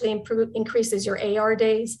 that actually increases your AR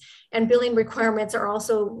days, and billing requirements are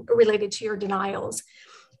also related to your denials.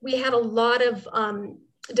 We had a lot of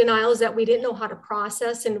denials that we didn't know how to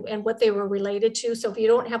process and what they were related to. So if you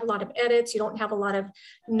don't have a lot of edits, you don't have a lot of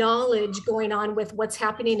knowledge going on with what's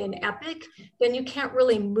happening in Epic, then you can't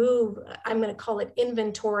really move, I'm going to call it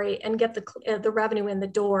inventory, and get the revenue in the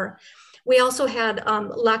door. We also had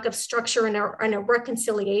lack of structure in our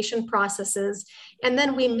reconciliation processes. And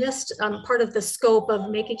then we missed part of the scope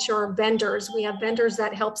of making sure our vendors, we have vendors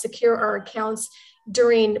that help secure our accounts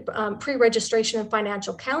during pre-registration and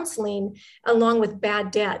financial counseling, along with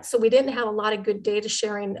bad debt. So we didn't have a lot of good data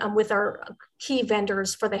sharing with our key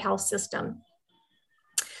vendors for the health system.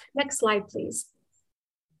 Next slide, please.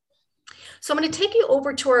 So I'm going to take you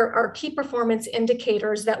over to our key performance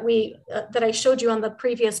indicators that I showed you on the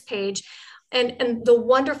previous page, and the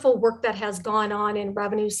wonderful work that has gone on in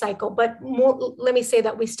revenue cycle. But more, let me say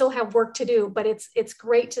that we still have work to do, but it's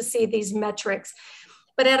great to see these metrics.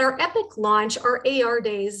 But at our Epic launch, our AR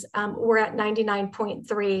days were at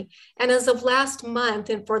 99.3. And as of last month,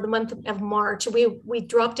 and for the month of March, we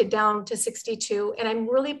dropped it down to 62. And I'm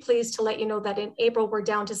really pleased to let you know that in April, we're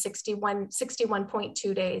down to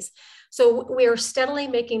 61.2 days. So we are steadily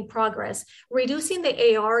making progress. Reducing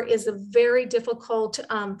the AR is a very difficult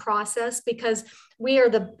process because we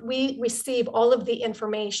receive all of the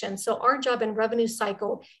information. So our job in revenue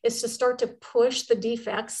cycle is to start to push the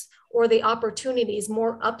defects or the opportunities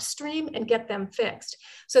more upstream and get them fixed.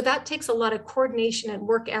 So that takes a lot of coordination and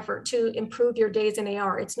work effort to improve your days in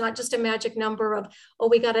AR. It's not just a magic number of, oh,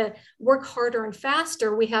 we got to work harder and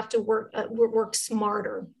faster. We have to work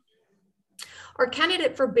smarter. Our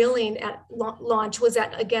candidate for billing at launch was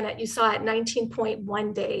you saw at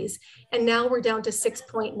 19.1 days, and now we're down to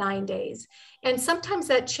 6.9 days. And sometimes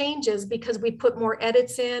that changes because we put more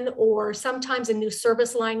edits in, or sometimes a new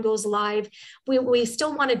service line goes live. We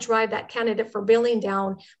still want to drive that candidate for billing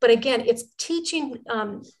down, but again, it's teaching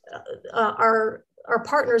our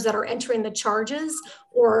partners that are entering the charges,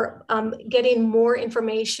 or getting more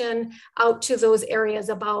information out to those areas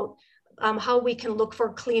about how we can look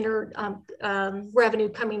for cleaner revenue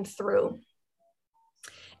coming through.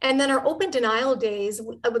 And then our open denial days,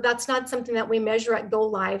 that's not something that we measure at Go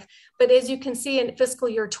Live, but as you can see in fiscal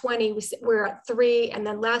year 20, we're at 3, and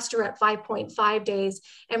then last year at 5.5 days,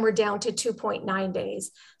 and we're down to 2.9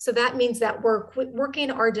 days. So that means that we're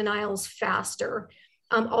working our denials faster.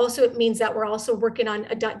 Also, it means that we're also working on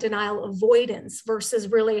a denial avoidance versus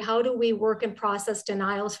really how do we work and process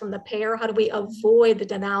denials from the payer? How do we avoid the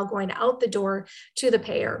denial going out the door to the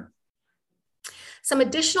payer? Some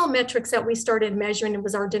additional metrics that we started measuring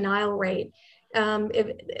was our denial rate.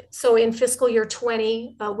 So in fiscal year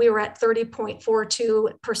 20, we were at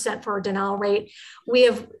 30.42% for our denial rate. We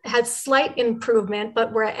have had slight improvement,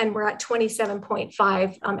 but we're at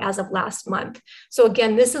 27.5 as of last month. So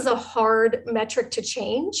again, this is a hard metric to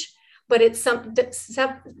change, but it's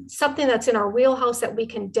something that's in our wheelhouse that we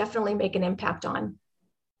can definitely make an impact on.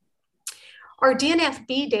 Our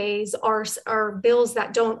DNFB days are bills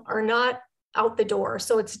that are not out the door.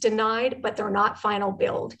 So it's denied, but they're not final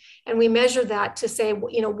billed. And we measure that to say,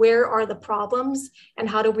 where are the problems and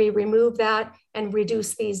how do we remove that and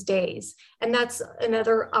reduce these days? And that's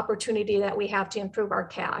another opportunity that we have to improve our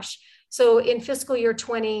cash. So in fiscal year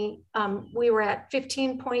 20, we were at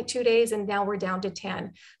 15.2 days, and now we're down to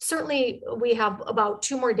 10. Certainly, we have about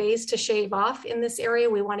 2 more days to shave off in this area.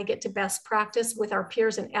 We want to get to best practice with our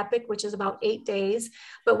peers in Epic, which is about 8 days.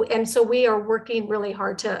 And so we are working really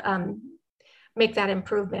hard to make that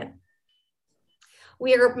improvement.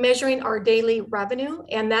 We are measuring our daily revenue,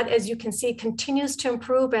 and that, as you can see, continues to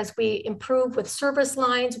improve as we improve with service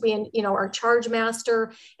lines, our charge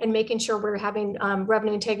master, and making sure we're having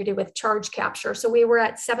revenue integrity with charge capture. So we were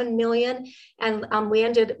at 7 million, and we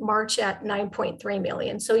ended March at 9.3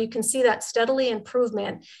 million. So you can see that steadily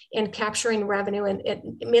improvement in capturing revenue and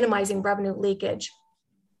minimizing revenue leakage.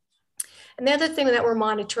 And the other thing that we're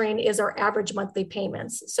monitoring is our average monthly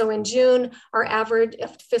payments. So in June, our average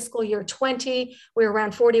of fiscal year 20, we were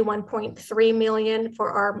around 41.3 million for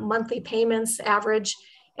our monthly payments average.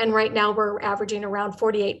 And right now we're averaging around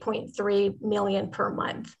 48.3 million per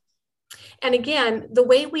month. And again, the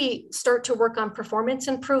way we start to work on performance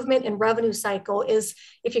improvement and revenue cycle is,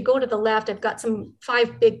 if you go to the left, I've got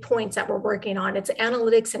 5 big points that we're working on. It's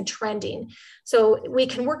analytics and trending. So we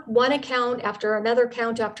can work one account after another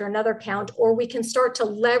account after another account, or we can start to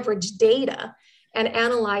leverage data and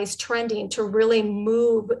analyze trending to really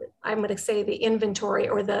move, I'm going to say, the inventory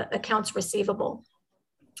or the accounts receivable.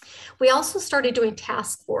 We also started doing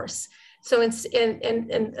task force. So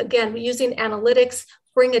and again, using analytics,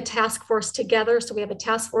 bring a task force together. So we have a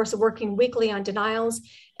task force working weekly on denials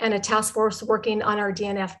and a task force working on our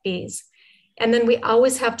DNFBs. And then we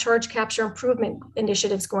always have charge capture improvement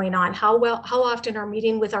initiatives going on. How often are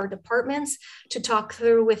meeting with our departments to talk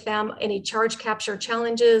through with them any charge capture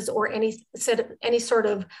challenges or any sort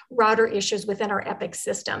of router issues within our Epic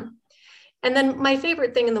system. And then my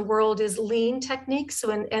favorite thing in the world is lean techniques.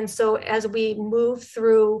 So as we move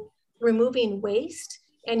through removing waste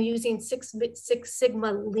and using Six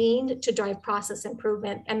Sigma Lean to drive process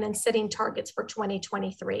improvement, and then setting targets for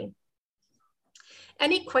 2023.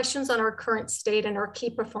 Any questions on our current state and our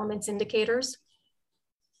key performance indicators?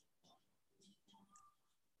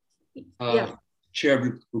 Yeah.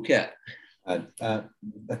 Chair Bouquet.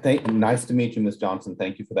 Nice to meet you, Ms. Johnson.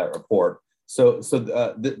 Thank you for that report. So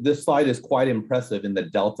this slide is quite impressive in the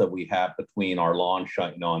delta we have between our launch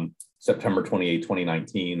on September 28,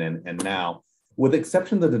 2019 and now. With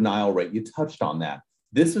exception of the denial rate, you touched on that.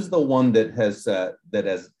 This is the one that has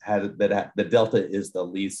the delta is the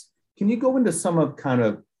least. Can you go into some of kind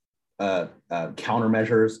of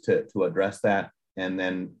countermeasures to address that? And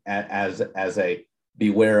then as a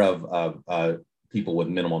beware of people with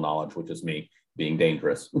minimal knowledge, which is me being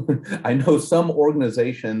dangerous. I know some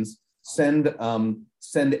organizations send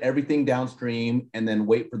everything downstream and then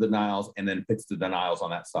wait for denials and then fix the denials on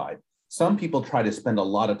that side. Some people try to spend a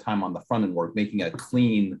lot of time on the front end work, making a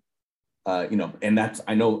clean, and that's,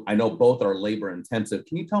 I know both are labor intensive.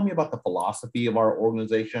 Can you tell me about the philosophy of our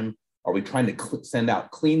organization? Are we trying to send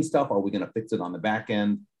out clean stuff? Are we going to fix it on the back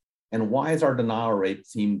end? And why is our denial rate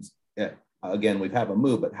seems, again, we've had a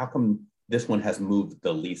move, but how come this one has moved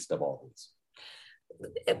the least of all these?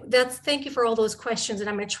 Thank you for all those questions, and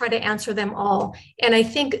I'm going to try to answer them all. And I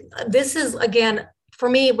think this is, again, for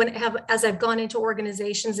me, as I've gone into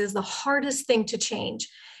organizations, is the hardest thing to change.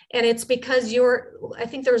 And it's because I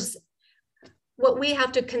think there's, what we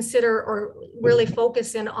have to consider or really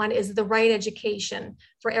focus in on is the right education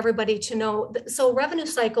for everybody to know. So revenue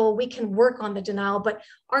cycle, we can work on the denial, but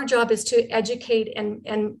our job is to educate and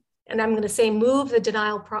I'm going to say move the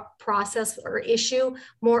denial process or issue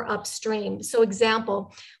more upstream. So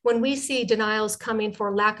example, when we see denials coming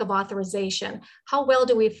for lack of authorization, how well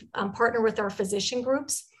do we partner with our physician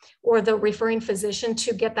groups or the referring physician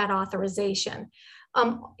to get that authorization?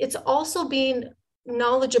 It's also being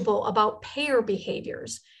knowledgeable about payer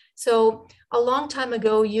behaviors. So a long time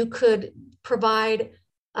ago, you could provide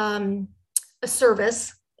a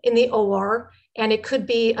service in the OR, and it could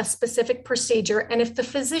be a specific procedure. And if the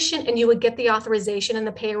physician, and you would get the authorization and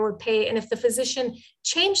the payer would pay. And if the physician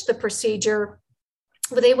changed the procedure,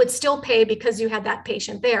 well, they would still pay because you had that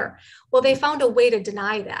patient there. Well, they found a way to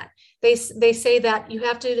deny that. They say that you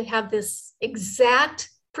have to have this exact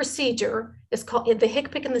procedure, it's called the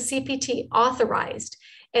HCPCS and the CPT authorized.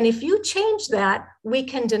 And if you change that, we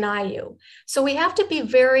can deny you. So we have to be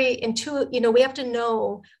very intuitive, we have to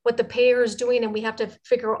know what the payer is doing, and we have to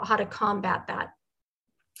figure out how to combat that.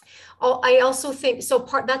 I also think,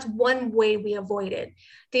 that's one way we avoid it.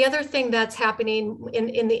 The other thing that's happening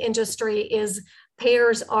in the industry is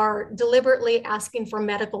payers are deliberately asking for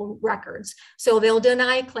medical records. So they'll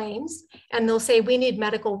deny claims and they'll say, we need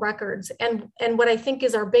medical records. And what I think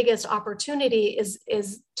is our biggest opportunity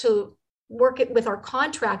is to work it with our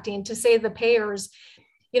contracting to say to the payers,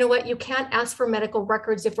 you know what, you can't ask for medical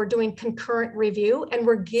records if we're doing concurrent review and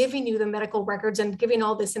we're giving you the medical records and giving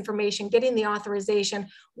all this information, getting the authorization.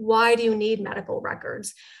 Why do you need medical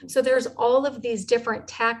records? So there's all of these different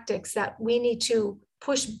tactics that we need to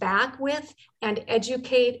push back with and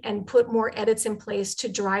educate and put more edits in place to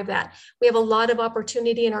drive that. We have a lot of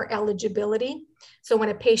opportunity in our eligibility. So when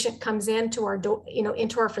a patient comes into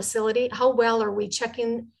our facility, how well are we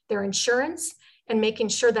checking their insurance and making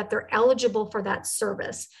sure that they're eligible for that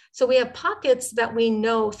service? So we have pockets that we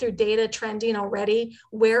know through data trending already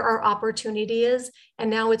where our opportunity is. And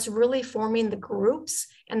now it's really forming the groups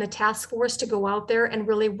and the task force to go out there and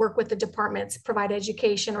really work with the departments, provide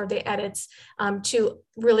education or the edits to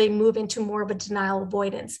really move into more of a denial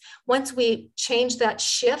avoidance. Once we change that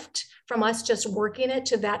shift from us just working it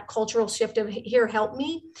to that cultural shift of here, help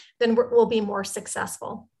me, then we'll be more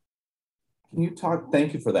successful. Can you talk,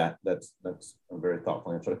 thank you for that. That's a very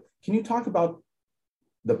thoughtful answer. Can you talk about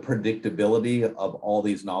the predictability of all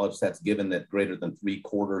these knowledge sets, given that greater than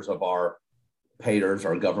 3/4 of our payers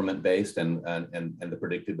are government-based and the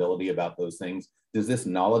predictability about those things? Does this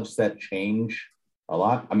knowledge set change a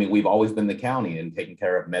lot? I mean, we've always been the county and taking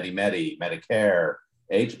care of Medi-Medi, Medicare,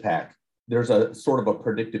 HPAC. There's a sort of a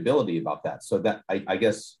predictability about that. So that I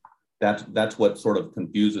guess that's what sort of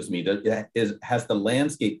confuses me. Has the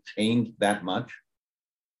landscape changed that much?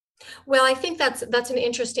 Well, I think that's an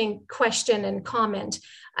interesting question and comment,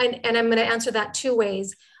 and I'm going to answer that two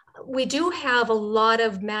ways. We do have a lot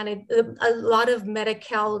of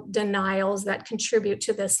Medi-Cal denials that contribute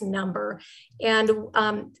to this number, and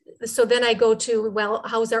so then I go to, well,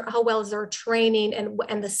 how well is our training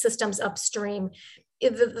and the systems upstream?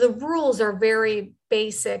 The rules are very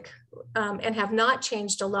basic and have not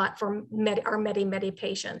changed a lot for our Medi-Medi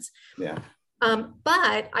patients. Yeah.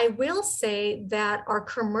 But I will say that our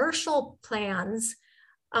commercial plans,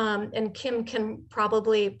 and Kim can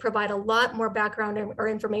probably provide a lot more background or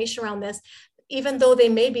information around this, even though they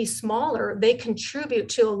may be smaller, they contribute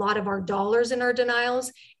to a lot of our dollars in our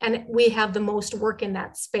denials, and we have the most work in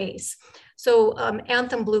that space. So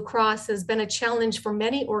Anthem Blue Cross has been a challenge for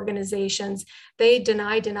many organizations. They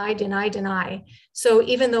deny. So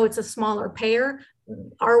even though it's a smaller payer,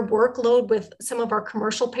 our workload with some of our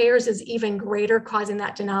commercial payers is even greater, causing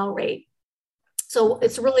that denial rate. So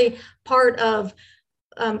it's really part of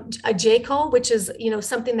a JCO, which is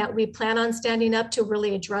something that we plan on standing up to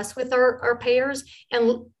really address with our payers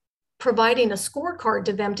and providing a scorecard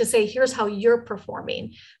to them to say, here's how you're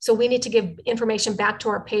performing. So we need to give information back to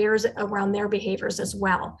our payers around their behaviors as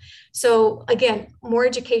well. So again, more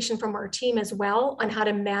education from our team as well on how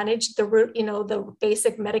to manage the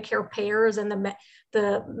basic Medicare payers and the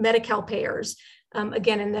Medi-Cal payers,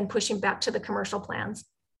 again, and then pushing back to the commercial plans.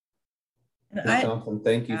 Awesome.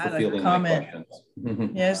 Thank you for fielding my questions.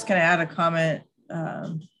 Yeah, I was going to add a comment.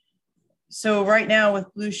 So right now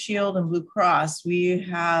with Blue Shield and Blue Cross, we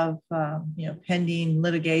have pending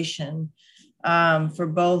litigation for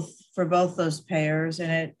both those payers,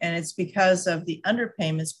 and it's because of the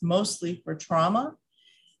underpayments, mostly for trauma,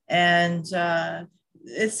 and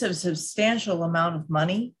it's a substantial amount of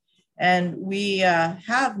money. And we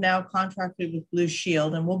have now contracted with Blue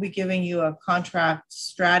Shield, and we'll be giving you a contract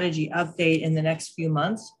strategy update in the next few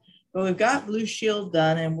months. But we've got Blue Shield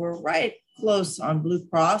done, and we're right close on Blue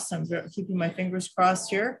Cross. I'm keeping my fingers crossed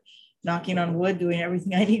here, knocking on wood, doing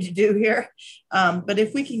everything I need to do here. But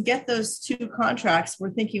if we can get those two contracts, we're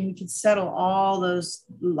thinking we could settle all those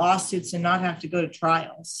lawsuits and not have to go to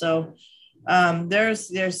trial. So there's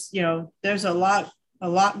a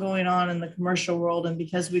lot going on in the commercial world, and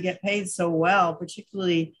because we get paid so well,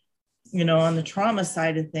 particularly on the trauma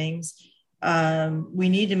side of things, we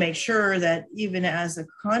need to make sure that even as a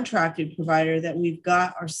contracted provider that we've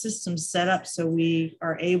got our systems set up so we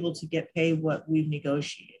are able to get paid what we've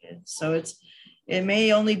negotiated. So it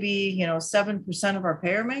may only be 7% of our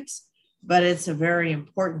payer mix, but it's a very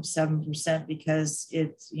important 7% because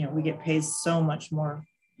it's we get paid so much more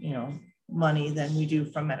money than we do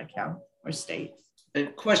from Medi-Cal or state.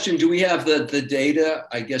 And question, do we have the data,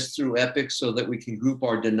 I guess, through Epic so that we can group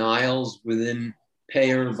our denials within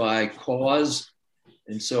payer by cause?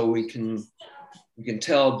 And so we can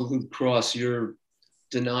tell Blue Cross you're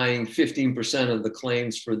denying 15% of the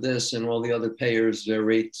claims for this, and all the other payers, their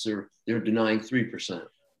rates they're denying 3%.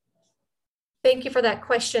 Thank you for that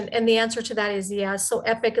question. And the answer to that is yes. So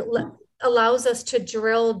Epic allows us to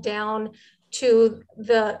drill down to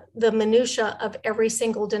the minutia of every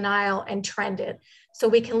single denial and trend it. So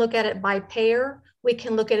we can look at it by payer, we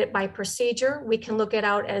can look at it by procedure, we can look at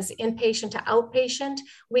it as inpatient to outpatient,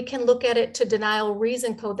 we can look at it to denial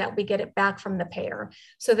reason code that we get it back from the payer.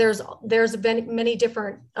 So there's been many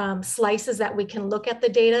different slices that we can look at the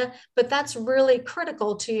data, but that's really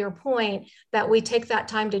critical to your point that we take that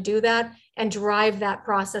time to do that and drive that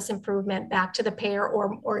process improvement back to the payer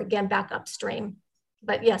or again, back upstream.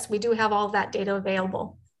 But yes, we do have all of that data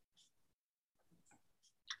available.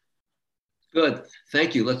 Good,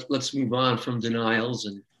 thank you. Let's move on from denials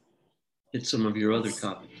and hit some of your other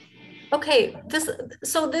topics. Okay, this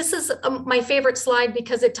is my favorite slide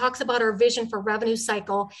because it talks about our vision for revenue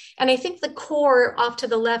cycle. And I think the core off to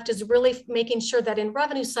the left is really making sure that in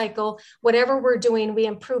revenue cycle, whatever we're doing, we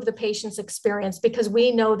improve the patient's experience, because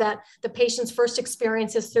we know that the patient's first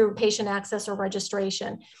experience is through patient access or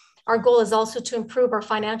registration. Our goal is also to improve our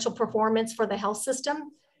financial performance for the health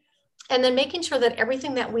system. And then making sure that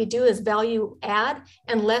everything that we do is value add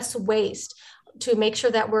and less waste to make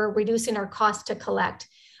sure that we're reducing our cost to collect.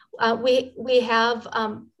 We're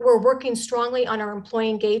working strongly on our employee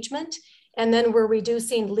engagement And then we're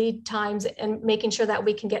reducing lead times and making sure that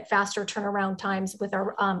we can get faster turnaround times with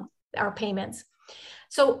our payments.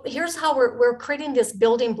 So here's how we're creating this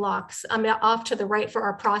building blocks off to the right for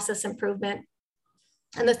our process improvement.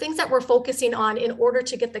 And the things that we're focusing on in order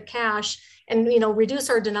to get the cash and reduce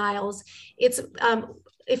our denials, it's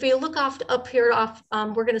if you look up here,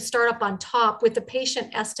 we're going to start up on top with the patient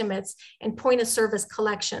estimates and point of service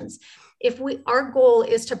collections. Our goal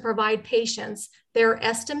is to provide patients their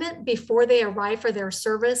estimate before they arrive for their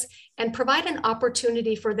service and provide an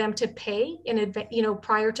opportunity for them to pay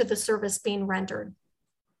prior to the service being rendered.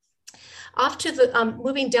 Off to the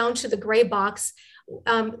moving down to the gray box,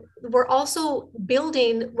 we're also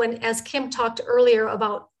building, as Kim talked earlier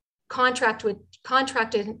about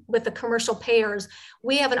contracted with the commercial payers,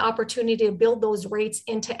 we have an opportunity to build those rates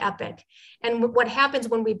into Epic. And what happens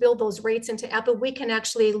when we build those rates into Epic, we can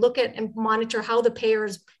actually look at and monitor how the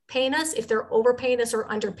payers paying us, if they're overpaying us or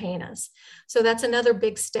underpaying us. So that's another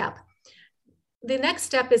big step. The next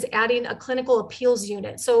step is adding a clinical appeals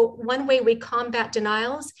unit. So one way we combat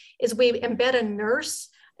denials is we embed a nurse,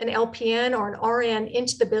 an LPN or an RN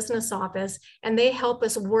into the business office, and they help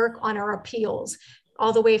us work on our appeals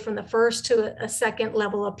all the way from the first to a second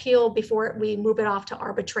level appeal before we move it off to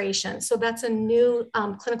arbitration. So that's a new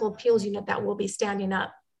clinical appeals unit that will be standing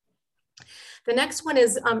up. The next one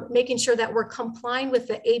is making sure that we're complying with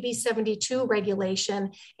the AB 72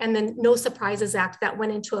 regulation and the No Surprises Act that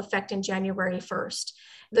went into effect in January 1st.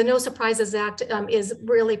 The No Surprises Act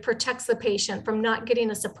really protects the patient from not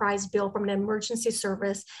getting a surprise bill from an emergency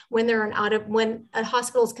service when when a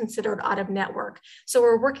hospital is considered out of network. So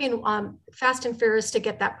we're working fast and furious to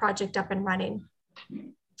get that project up and running.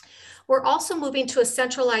 We're also moving to a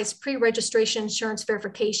centralized pre-registration insurance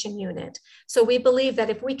verification unit. So we believe that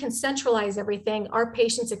if we can centralize everything, our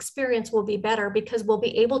patient's experience will be better because we'll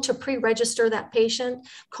be able to pre-register that patient,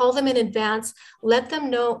 call them in advance, let them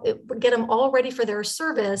know, get them all ready for their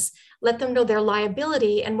service, let them know their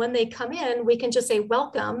liability. And when they come in, we can just say,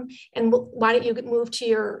 welcome, and why don't you move to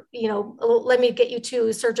your, let me get you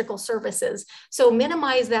to surgical services. So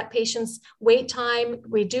minimize that patient's wait time,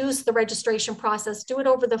 reduce the registration process, do it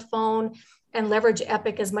over the phone, and leverage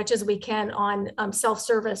Epic as much as we can on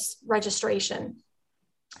self-service registration.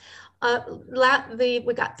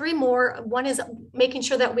 We got three more. One is making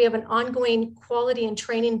sure that we have an ongoing quality and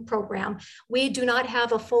training program. We do not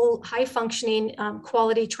have a full high-functioning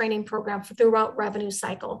quality training program throughout revenue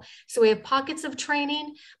cycle. So we have pockets of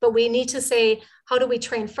training, but we need to say, how do we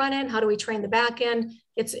train front end? How do we train the back end?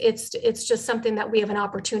 It's just something that we have an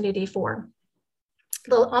opportunity for.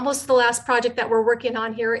 Almost the last project that we're working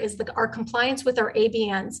on here is our compliance with our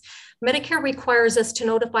ABNs. Medicare requires us to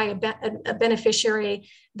notify a beneficiary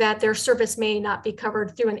that their service may not be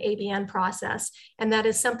covered through an ABN process. And that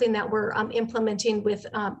is something that we're implementing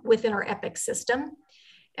within our Epic system.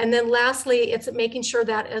 And then lastly, it's making sure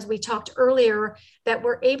that, as we talked earlier, that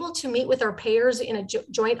we're able to meet with our payers in a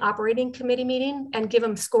joint operating committee meeting and give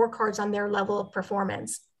them scorecards on their level of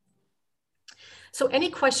performance. So any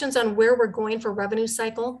questions on where we're going for revenue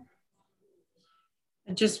cycle?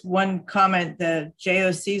 Just one comment, the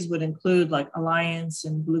JOCs would include like Alliance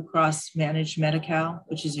and Blue Cross Managed Medi-Cal,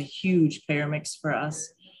 which is a huge payer mix for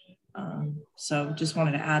us. So just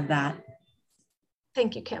wanted to add that.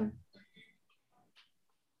 Thank you, Kim.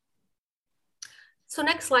 So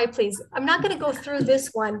next slide, please. I'm not going to go through this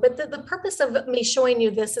one, but the purpose of me showing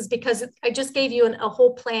you this is because I just gave you a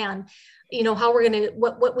whole plan, how we're going to,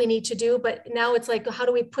 what we need to do, but now it's like, how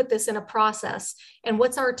do we put this in a process and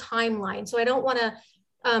what's our timeline? So I don't want to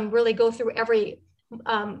really go through every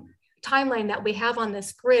timeline that we have on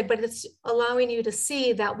this grid, but it's allowing you to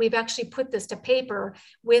see that we've actually put this to paper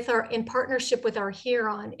in partnership with our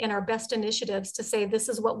Huron and our best initiatives to say, this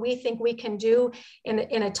is what we think we can do in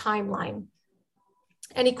a timeline.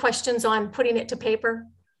 Any questions on putting it to paper?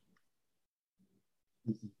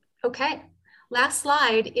 Okay, last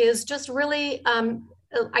slide is just really,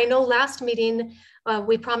 I know last meeting,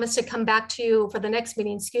 we promised to come back to you for the next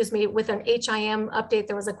meeting, with an HIM update.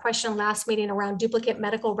 There was a question last meeting around duplicate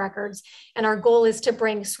medical records. And our goal is to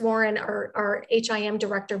bring Swarren, our HIM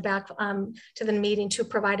director, back to the meeting to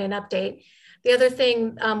provide an update. The other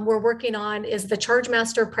thing we're working on is the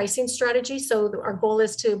ChargeMaster pricing strategy. So our goal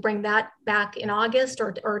is to bring that back in August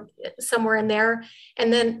or somewhere in there.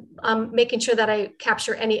 And then making sure that I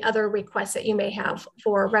capture any other requests that you may have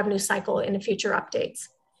for revenue cycle in the future updates.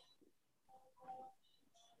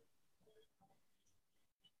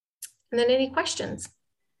 And then any questions?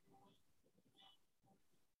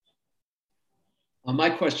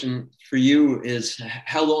 My question for you is,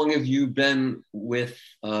 how long have you been with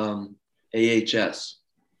AHS?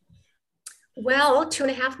 Well,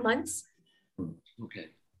 2.5 months. Okay.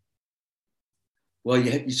 Well,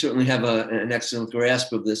 you certainly have an excellent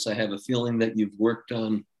grasp of this. I have a feeling that you've worked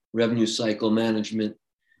on revenue cycle management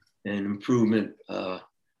and improvement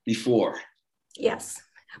before. Yes,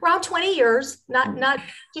 around 20 years, not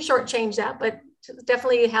to shortchange that, but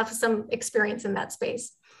definitely have some experience in that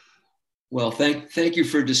space. Well, thank you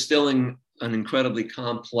for distilling an incredibly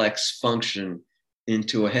complex function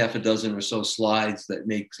into a half a dozen or so slides that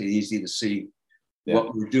makes it easy to see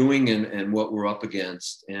what we're doing and what we're up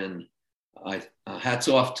against. And hats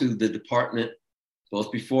off to the department,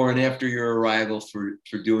 both before and after your arrival, for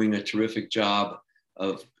doing a terrific job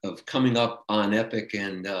of coming up on EPIC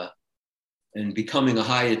and becoming a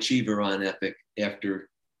high achiever on EPIC after,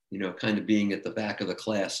 kind of being at the back of the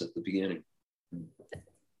class at the beginning.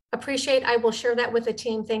 Appreciate. I will share that with the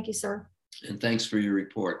team. Thank you, sir. And thanks for your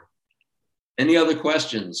report. Any other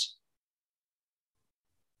questions?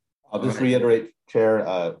 I'll just reiterate,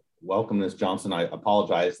 Chair, welcome, Ms. Johnson. I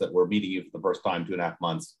apologize that we're meeting you for the first time, 2.5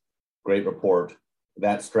 months. Great report.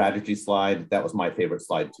 That strategy slide, that was my favorite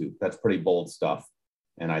slide too. That's pretty bold stuff.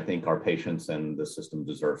 And I think our patients and the system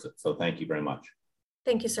deserves it. So thank you very much.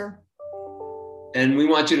 Thank you, sir. And we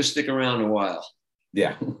want you to stick around a while.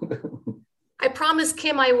 Yeah. I promised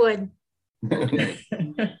Kim I would.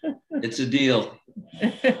 It's a deal.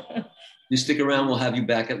 You stick around, we'll have you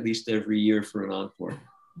back at least every year for an encore.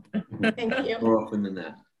 Thank you. More often than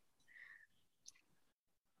that.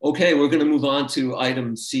 Okay, we're going to move on to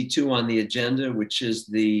item C2 on the agenda, which is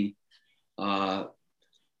the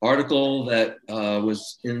article that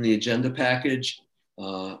was in the agenda package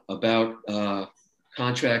about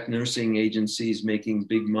contract nursing agencies making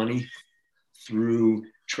big money through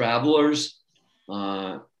travelers.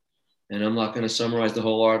 And I'm not going to summarize the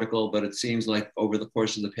whole article, but it seems like over the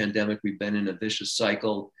course of the pandemic, we've been in a vicious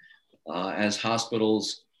cycle as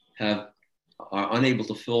hospitals are unable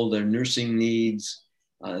to fill their nursing needs.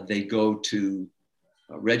 They go to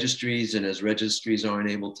registries, and as registries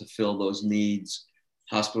aren't able to fill those needs,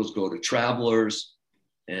 hospitals go to travelers.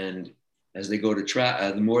 And as they go to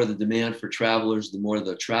the more the demand for travelers, the more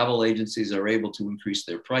the travel agencies are able to increase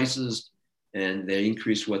their prices, and they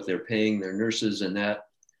increase what they're paying their nurses, and that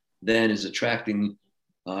then is attracting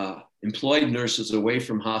employed nurses away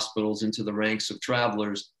from hospitals into the ranks of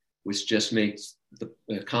travelers, which just makes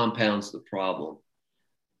compounds the problem.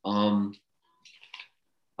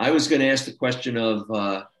 I was going to ask the question of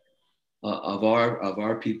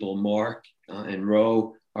our people, Mark and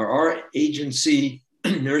Ro. Are our agency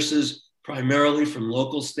nurses primarily from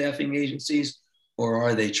local staffing agencies, or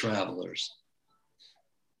are they travelers?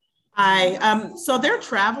 So they're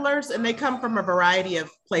travelers, and they come from a variety of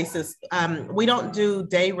places. We don't do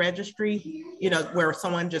day registry, where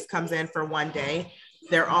someone just comes in for one day.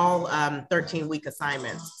 They're all 13-week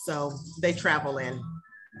assignments, so they travel in.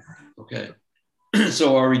 Okay,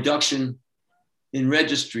 so our reduction in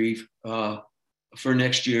registry for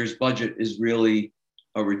next year's budget is really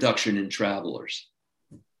a reduction in travelers.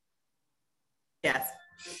 Yes.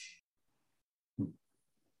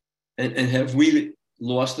 And have we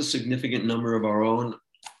lost a significant number of our own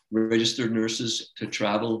registered nurses to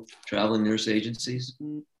traveling nurse agencies?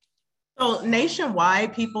 So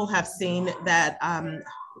nationwide, people have seen that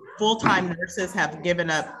full-time nurses have given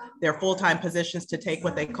up their full-time positions to take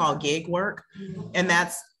what they call gig work, and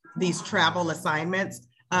that's these travel assignments.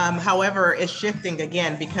 However, it's shifting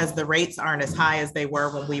again because the rates aren't as high as they were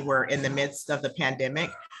when we were in the midst of the pandemic.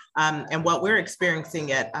 And what we're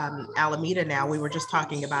experiencing at Alameda now, we were just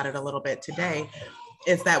talking about it a little bit today,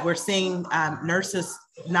 is that we're seeing nurses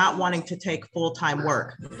not wanting to take full-time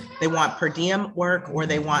work. They want per diem work, or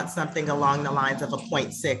they want something along the lines of a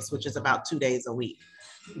 0.6, which is about 2 days a week,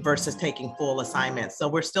 versus taking full assignments. So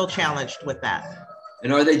we're still challenged with that.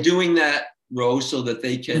 And are they doing that, Rose, so that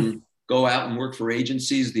they can go out and work for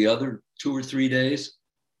agencies the other 2 or 3 days?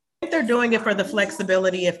 I think they're doing it for the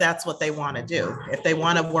flexibility if that's what they want to do. If they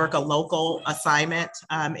want to work a local assignment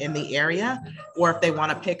in the area, or if they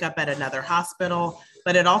want to pick up at another hospital.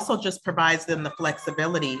 But it also just provides them the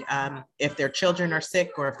flexibility. If their children are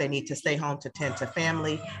sick, or if they need to stay home to tend to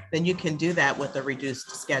family, then you can do that with a reduced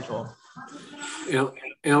schedule.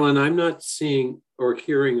 Alan, I'm not seeing or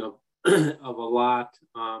hearing of a lot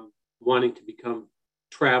wanting to become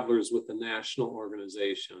travelers with the national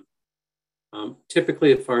organization.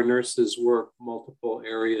 Typically, if our nurses work multiple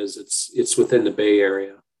areas, it's within the Bay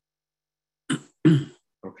Area.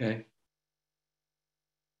 Okay,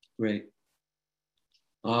 great.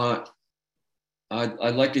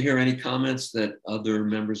 I'd like to hear any comments that other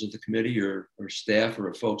members of the committee or staff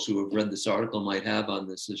or folks who have read this article might have on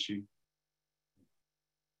this issue.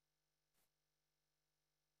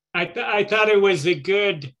 I thought it was a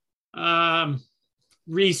good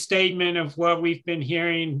restatement of what we've been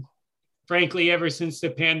hearing, frankly, ever since the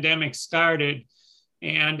pandemic started.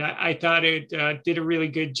 And I thought it did a really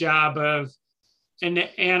good job of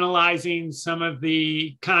analyzing some of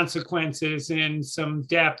the consequences in some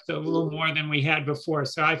depth, a little more than we had before.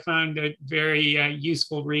 So I found it very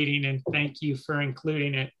useful reading, and thank you for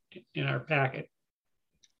including it in our packet.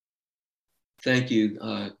 Thank you,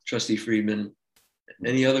 Trustee Friedman.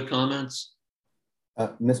 Any other comments?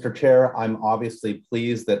 Mr. Chair, I'm obviously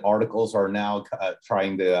pleased that articles are now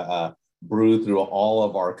trying to brew through all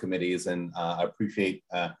of our committees, and I appreciate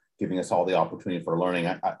giving us all the opportunity for learning.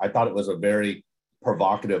 I thought it was a very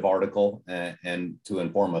provocative article, and to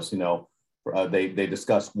inform us, they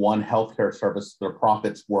discussed one healthcare service, their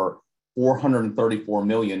profits were $434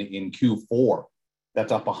 million in Q4.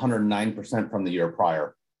 That's up 109% from the year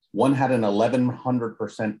prior. One had an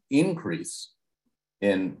 1,100% increase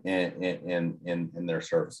in their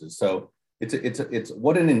services. So it's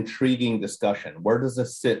what an intriguing discussion. Where does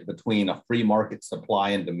this sit between a free market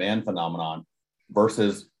supply and demand phenomenon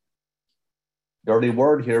versus, dirty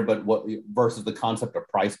word here, but versus the concept of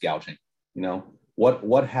price gouging?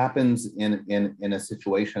 What happens in a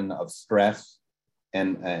situation of stress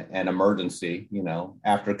and emergency?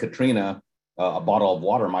 After Katrina, a bottle of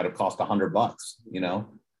water might have cost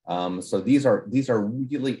 $100. So these are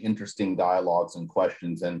really interesting dialogues and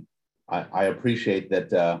questions, and I appreciate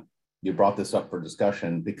that you brought this up for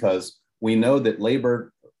discussion, because we know that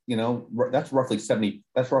labor, that's roughly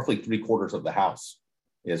 3/4 of the house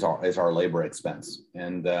is our labor expense,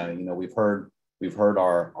 and we've heard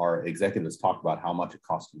our executives talk about how much it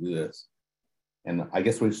costs to do this, and I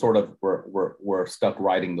guess we're stuck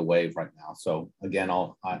riding the wave right now. So again,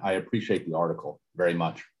 I appreciate the article very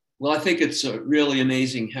much. Well, I think it's really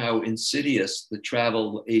amazing how insidious the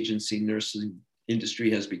travel agency nursing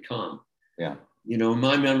industry has become. Yeah.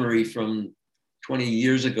 My memory from 20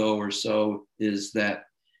 years ago or so is that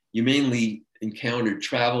you mainly encountered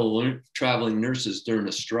traveling nurses during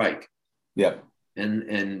a strike. Yeah.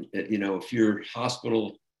 And if your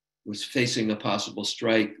hospital was facing a possible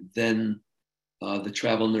strike, then the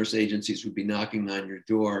travel nurse agencies would be knocking on your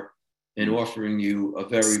door and offering you a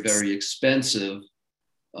very, very expensive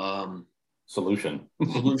solution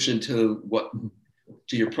to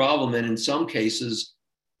your problem. And in some cases,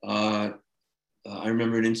 I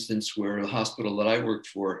remember an instance where the hospital that I worked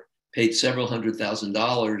for paid several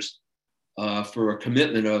 $100,000 for a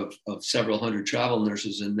commitment of several hundred travel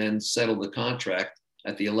nurses, and then settled the contract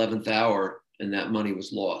at the 11th hour, and that money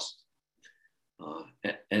was lost.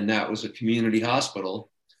 And that was a community hospital,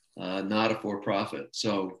 not a for-profit.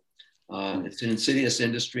 So it's an insidious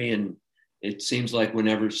industry, and it seems like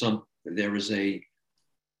whenever there is a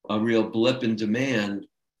real blip in demand,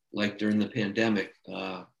 like during the pandemic,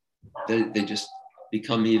 they just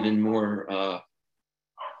become even more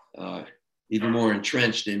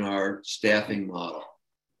entrenched in our staffing model.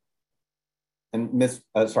 And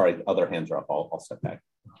other hands are up. I'll step back.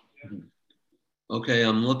 Okay,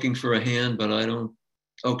 I'm looking for a hand, but I don't.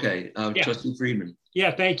 Okay, Yeah. Trustee Friedman.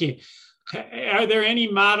 Yeah, thank you. Are there any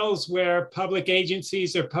models where public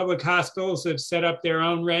agencies or public hospitals have set up their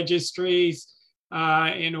own registries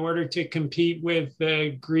in order to compete with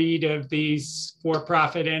the greed of these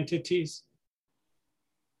for-profit entities?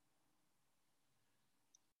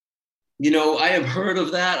 I have heard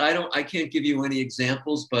of that. I can't give you any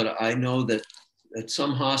examples, but I know that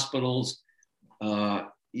some hospitals,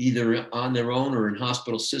 either on their own or in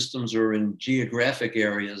hospital systems or in geographic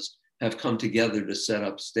areas, have come together to set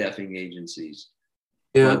up staffing agencies.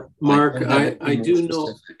 Yeah, Mark, I do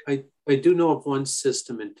know of one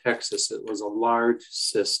system in Texas. It was a large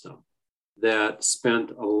system that spent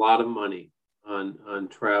a lot of money on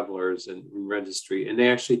travelers and registry, and they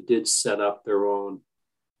actually did set up their own,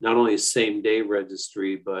 not only same-day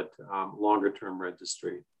registry, but longer-term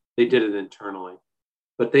registry. They did it internally,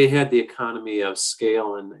 but they had the economy of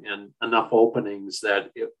scale and enough openings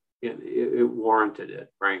that it warranted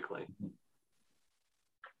it, frankly.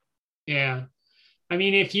 Yeah. I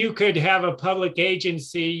mean, if you could have a public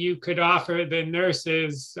agency, you could offer the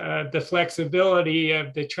nurses the flexibility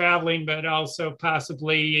of the traveling, but also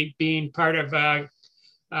possibly being part of a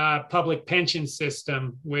public pension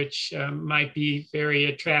system, which might be very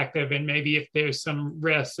attractive. And maybe if there's some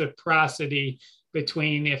reciprocity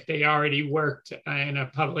between if they already worked in a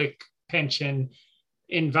public pension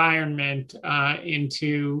environment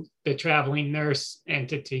into the traveling nurse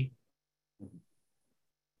entity.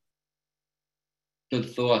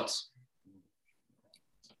 Good thoughts.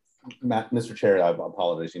 Mr. Chair, I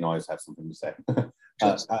apologize. I always have something to say.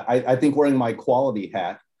 I think wearing my quality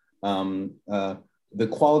hat, the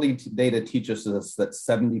quality data teaches us that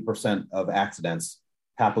 70% of accidents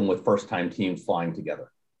happen with first-time teams flying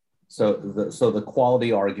together. So the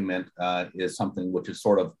quality argument is something which is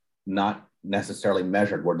sort of not necessarily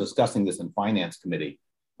measured. We're discussing this in finance committee,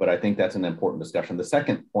 but I think that's an important discussion. The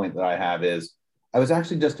second point that I have is, I was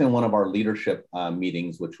actually just in one of our leadership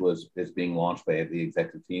meetings, which is being launched by the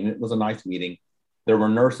executive team. It was a nice meeting. There were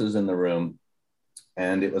nurses in the room,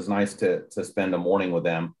 and it was nice to spend a morning with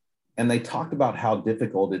them. And they talked about how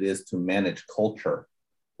difficult it is to manage culture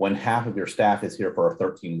when half of your staff is here for a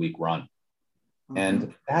 13-week run.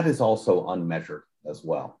 And that is also unmeasured as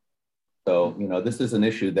well. So, you know, this is an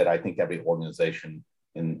issue that I think every organization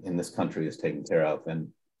in this country is taking care of. And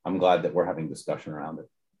I'm glad that we're having discussion around it.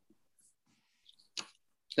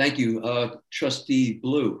 Thank you. Trustee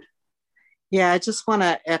Blue. Yeah, I just want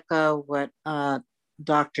to echo what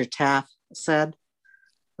Dr. Taft said,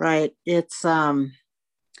 right? It's, now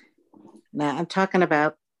I'm talking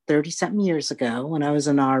about 30-something years ago when I was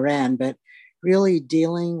an RN, but really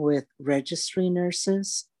dealing with registry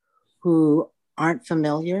nurses who aren't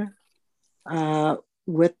familiar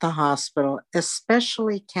with the hospital,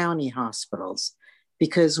 especially county hospitals,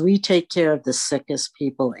 because we take care of the sickest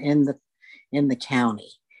people in the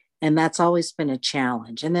county. And that's always been a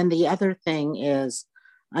challenge. And then the other thing is,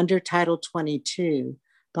 under Title 22,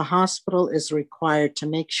 the hospital is required to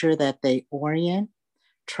make sure that they orient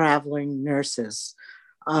traveling nurses,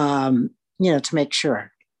 you know, to make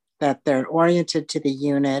sure that they're oriented to the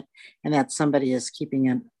unit and that somebody is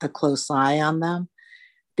keeping a close eye on them.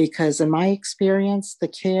 Because in my experience, the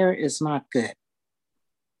care is not good,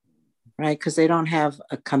 right? Because they don't have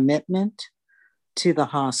a commitment to the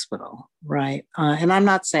hospital, right? And I'm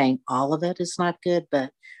not saying all of it is not good,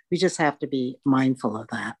 but we just have to be mindful of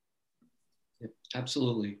that.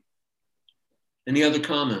 Absolutely. Any other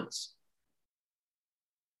comments?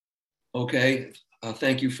 Okay,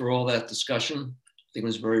 thank you for all that discussion. I think it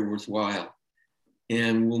was very worthwhile.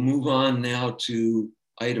 And we'll move on now to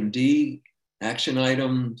item D, action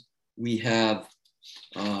item. We have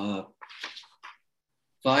 5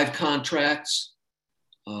 contracts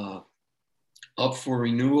up for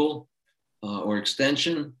renewal or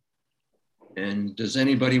extension. And does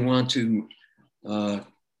anybody want to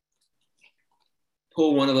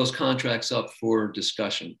pull one of those contracts up for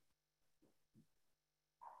discussion?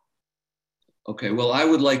 Okay, well, I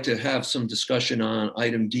would like to have some discussion on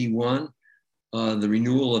item D1, the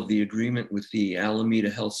renewal of the agreement with the Alameda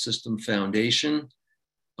Health System Foundation.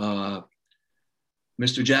 Mr.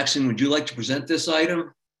 Jackson, would you like to present this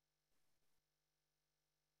item?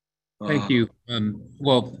 Thank you.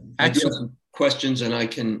 Well, actually, I do have some questions, and I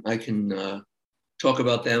can talk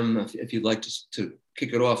about them if you'd like to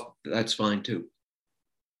kick it off. That's fine too.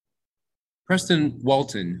 Preston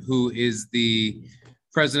Walton, who is the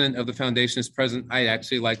president of the foundation, is present. I'd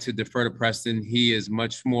actually like to defer to Preston. He is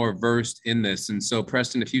much more versed in this, and so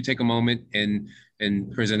Preston, if you take a moment and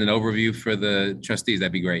present an overview for the trustees,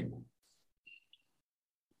 that'd be great.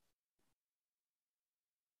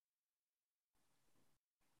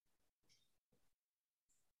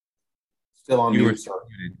 Still on mute, sir.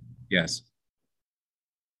 Yes.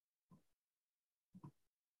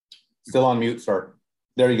 Still on mute, sir.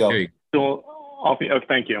 There you go. Still off. Oh,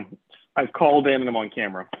 thank you. I've called in and I'm on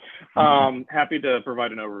camera. Happy to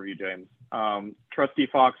provide an overview, James. Trustee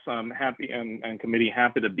Fox, I'm happy and committee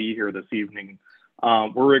happy to be here this evening.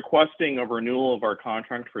 We're requesting a renewal of our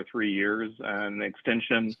contract for 3 years and an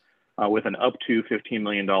extension with an up to $15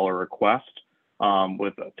 million request.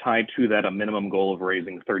 With tied to that a minimum goal of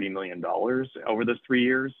raising $30 million over this 3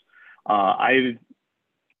 years. I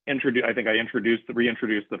think I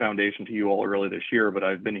reintroduced the foundation to you all early this year, but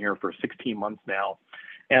I've been here for 16 months now.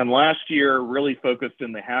 And last year really focused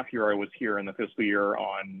in the half year I was here in the fiscal year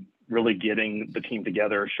on really getting the team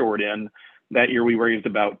together, short in. That year we raised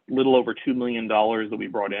about a little over $2 million that we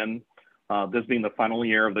brought in. This being the final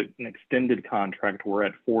year of an extended contract, we're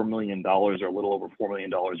at $4 million or a little over $4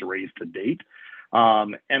 million raised to date.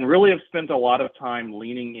 And really have spent a lot of time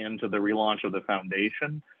leaning into the relaunch of the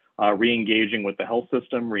foundation, re-engaging with the health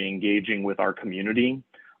system, re-engaging with our community,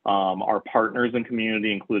 our partners in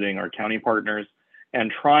community, including our county partners, and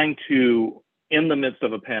trying to, in the midst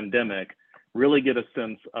of a pandemic, really get a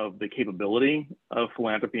sense of the capability of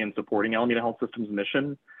philanthropy and supporting Alameda Health System's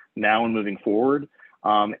mission now and moving forward,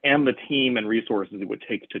 and the team and resources it would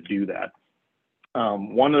take to do that.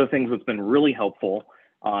 One of the things that's been really helpful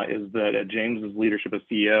is that at James's leadership as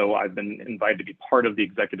CEO, I've been invited to be part of the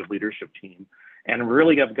executive leadership team and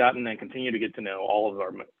really have gotten and continue to get to know all of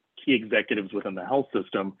our key executives within the health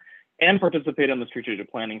system and participate in the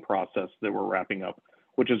strategic planning process that we're wrapping up,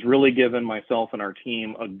 which has really given myself and our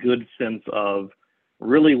team a good sense of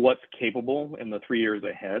really what's capable in the 3 years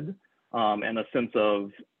ahead and a sense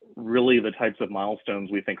of really the types of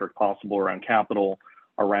milestones we think are possible around capital,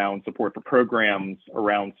 around support for programs,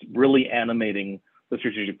 around really animating the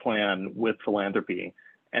strategic plan with philanthropy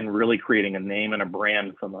and really creating a name and a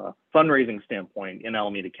brand from a fundraising standpoint in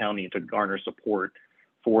Alameda County to garner support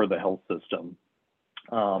for the health system.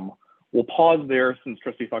 We'll pause there since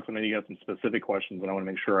Trustee Fox, I know you have some specific questions and I want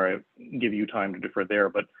to make sure I give you time to defer there,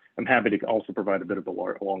 but I'm happy to also provide a bit of a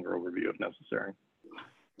longer overview if necessary.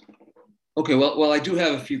 Okay, well, I do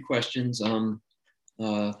have a few questions.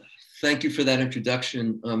 Thank you for that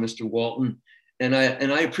introduction, Mr. Walton. And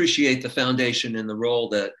I appreciate the foundation and the role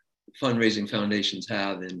that fundraising foundations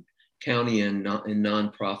have in county and in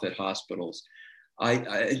nonprofit hospitals.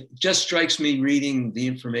 It just strikes me reading the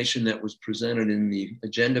information that was presented in the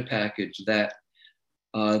agenda package that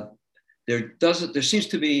there seems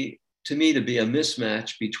to me a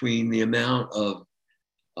mismatch between the amount of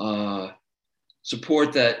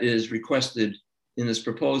support that is requested in this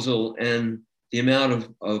proposal and the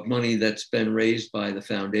amount of money that's been raised by the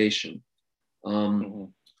foundation.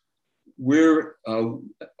 We're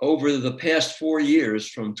over the past 4 years,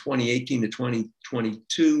 from 2018 to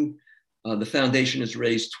 2022, the foundation has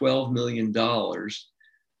raised $12 million,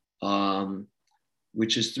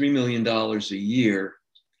 which is $3 million a year.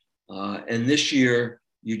 And this year,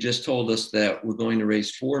 you just told us that we're going to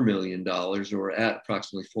raise $4 million, or at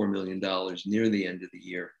approximately $4 million near the end of the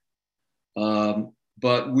year.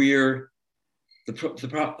 But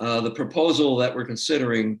the proposal that we're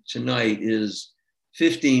considering tonight is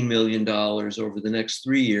 $15 million over the next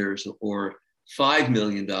 3 years, or $5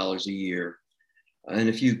 million a year. And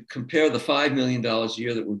if you compare the $5 million a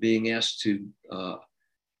year that we're being asked to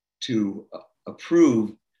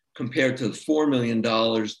approve compared to the $4 million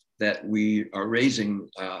that we are raising,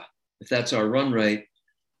 if that's our run rate,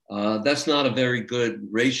 that's not a very good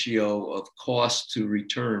ratio of cost to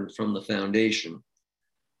return from the foundation.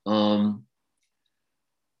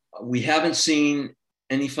 We haven't seen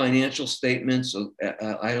any financial statements.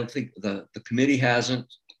 I don't think the committee hasn't.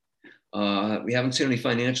 We haven't seen any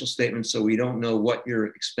financial statements, so we don't know what your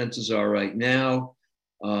expenses are right now.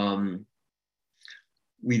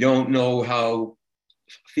 We don't know how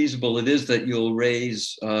feasible it is that you'll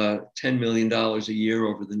raise $10 million a year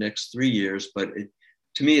over the next 3 years, but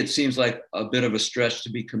to me, it seems like a bit of a stretch to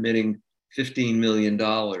be committing $15 million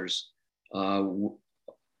or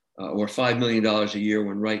 $5 million a year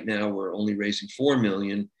when right now we're only raising $4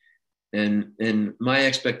 million. And my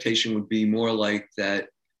expectation would be more like that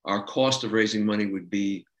our cost of raising money would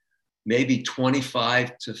be maybe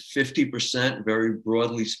 25 to 50%, very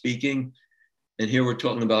broadly speaking. And here we're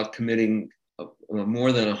talking about committing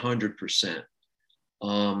more than 100%.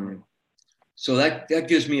 So that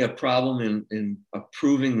gives me a problem in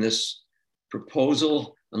approving this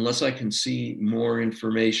proposal unless I can see more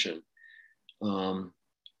information. And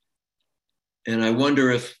I wonder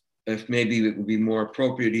if maybe it would be more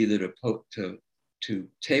appropriate either to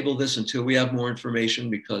table this until we have more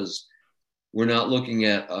information, because we're not looking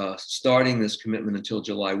at starting this commitment until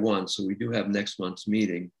July 1. So we do have next month's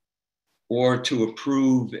meeting, or to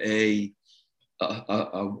approve a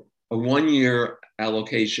 1 year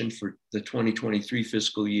allocation for the 2023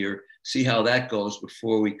 fiscal year, see how that goes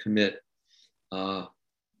before we commit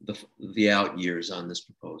the out years on this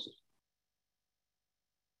proposal.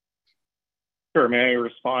 Sure, may I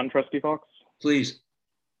respond, Trustee Fox? Please.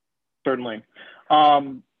 Certainly.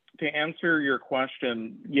 To answer your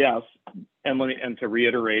question, yes, and to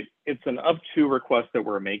reiterate, it's an up to request that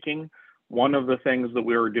we're making. One of the things that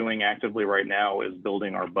we're doing actively right now is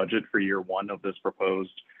building our budget for year 1 of this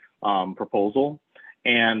proposed proposal.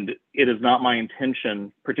 And it is not my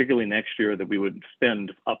intention, particularly next year, that we would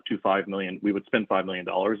spend up to $5 million. We would spend $5 million,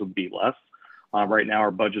 it would be less. Right now,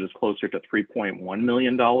 our budget is closer to $3.1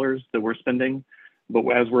 million that we're spending. But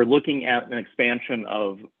as we're looking at an expansion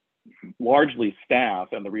of largely staff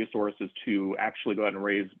and the resources to actually go ahead and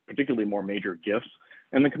raise particularly more major gifts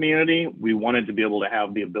in the community, we wanted to be able to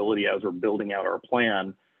have the ability, as we're building out our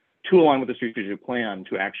plan, to align with the strategic plan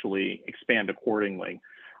to actually expand accordingly.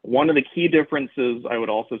 One of the key differences I would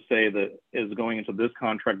also say that is going into this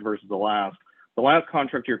contract versus the last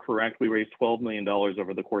contract, you're correct, we raised $12 million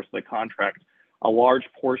over the course of the contract. A large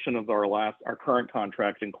portion of our current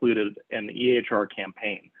contract included an EHR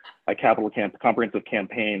campaign, a comprehensive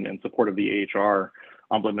campaign in support of the EHR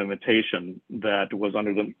implementation that was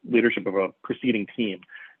under the leadership of a preceding team.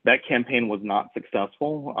 That campaign was not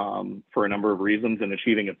successful for a number of reasons in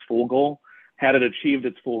achieving its full goal. Had it achieved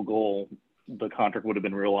its full goal, the contract would have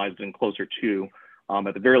been realized in closer to,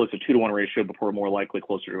 at the very least, a 2-to-1 ratio, before more likely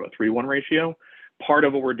closer to a 3-to-1 ratio. Part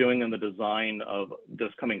of what we're doing in the design of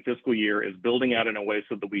this coming fiscal year is building out in a way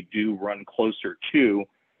so that we do run closer to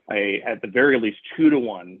at the very least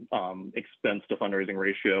 2-to-1 expense to fundraising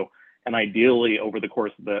ratio, and ideally over the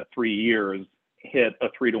course of the 3 years, hit a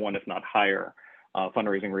 3-to-1, if not higher,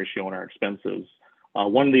 fundraising ratio on our expenses.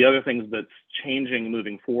 One of the other things that's changing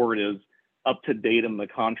moving forward is up to date in the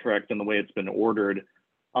contract and the way it's been ordered.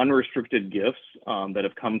 Unrestricted gifts that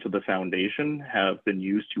have come to the foundation have been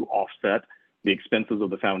used to offset the expenses of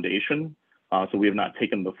the foundation. So we have not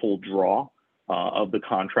taken the full draw of the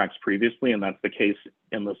contracts previously, and that's the case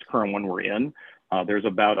in this current one we're in. There's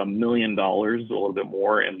about $1 million, a little bit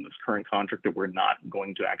more in this current contract that we're not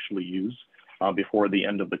going to actually use before the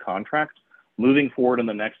end of the contract. Moving forward in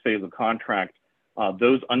the next phase of contract,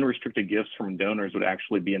 those unrestricted gifts from donors would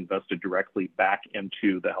actually be invested directly back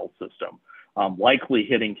into the health system, likely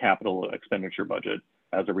hitting capital expenditure budget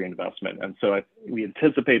as a reinvestment. And so we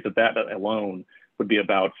anticipate that alone would be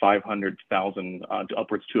about $500,000 to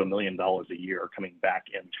upwards to $1 million a year coming back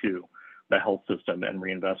into the health system and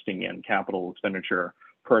reinvesting in capital expenditure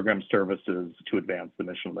program services to advance the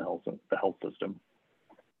mission of the health system.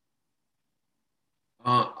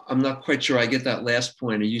 I'm not quite sure I get that last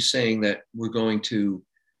point. Are you saying that we're going to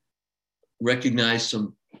recognize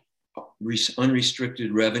some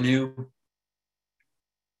unrestricted revenue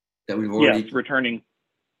that we've already... Yes, returning,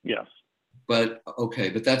 yes. But, okay,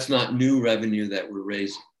 but that's not new revenue that we're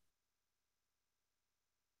raising.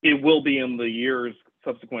 It will be in the years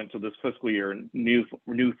subsequent to this fiscal year, new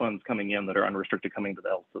funds coming in that are unrestricted coming to the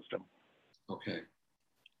health system. Okay.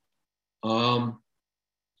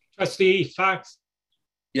 Trustee Fox?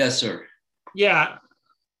 Yes, sir. Yeah.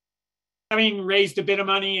 Having raised a bit of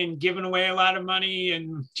money and given away a lot of money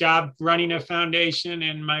and job running a foundation,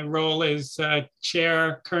 and my role as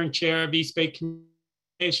current chair of East Bay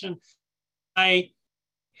Communication, I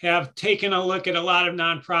have taken a look at a lot of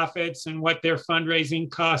nonprofits and what their fundraising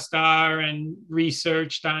costs are and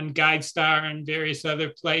researched on GuideStar and various other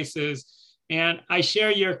places. And I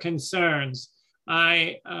share your concerns.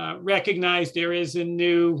 I recognize there is a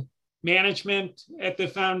new management at the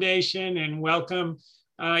foundation, and welcome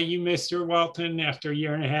you, Mr. Walton, after a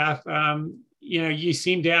year and a half. You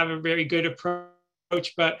seem to have a very good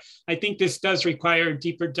approach, but I think this does require a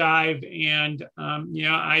deeper dive. And,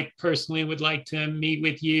 I personally would like to meet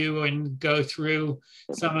with you and go through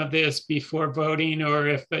some of this before voting, or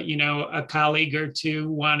if, a colleague or two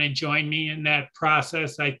want to join me in that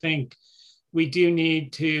process. I think we do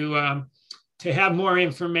need to have more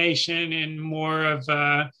information and more of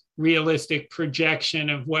a realistic projection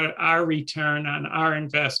of what our return on our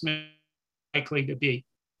investment is likely to be.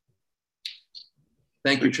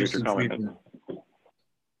 Thank you, Tristan Friedman.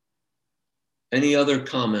 Any other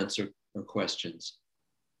comments or questions?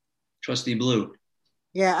 Trustee Blue.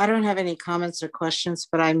 Yeah, I don't have any comments or questions,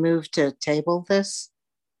 but I move to table this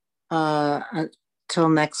until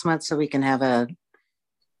next month so we can have a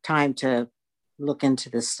time to look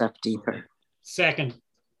into this stuff deeper. Second.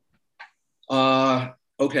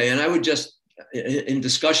 Okay, and I would just, in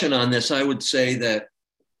discussion on this, I would say that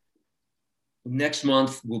next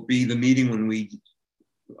month will be the meeting when we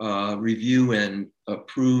review and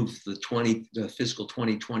approve the fiscal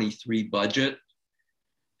 2023 budget.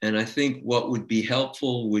 And I think what would be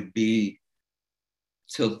helpful would be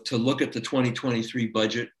to look at the 2023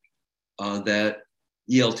 budget that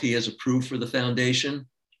ELT has approved for the foundation,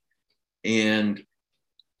 and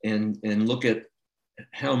look at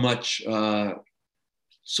how much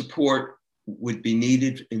support would be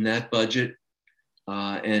needed in that budget,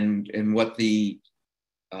 and what the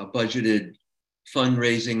budgeted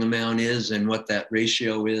fundraising amount is and what that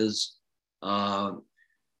ratio is. And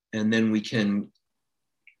then we can,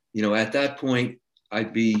 at that point,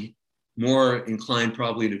 I'd be more inclined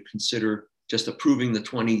probably to consider just approving the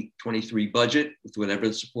 2023 budget with whatever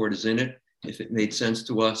the support is in it, if it made sense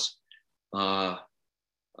to us.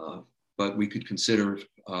 But we could consider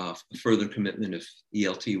a further commitment if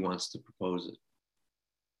ELT wants to propose it.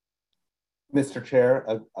 Mr. Chair,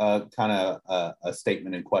 kind of a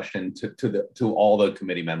statement in question to all the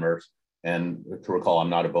committee members, and to recall, I'm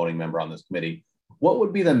not a voting member on this committee. What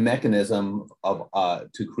would be the mechanism of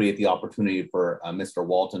to create the opportunity for Mr.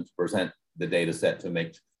 Walton to present the data set to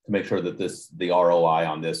make sure that the ROI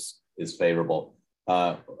on this is favorable?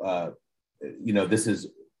 This is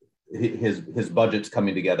his budget's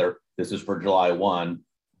coming together. This is for July 1.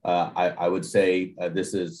 I would say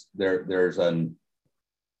there's an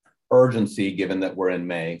urgency given that we're in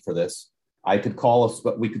May for this. We could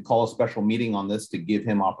call a special meeting on this to give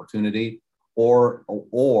him opportunity, or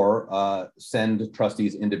send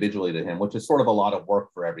trustees individually to him, which is sort of a lot of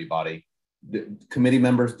work for everybody. committee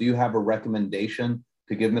members, do you have a recommendation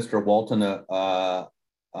to give Mr. Walton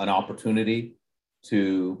an opportunity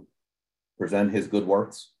to present his good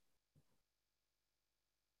works?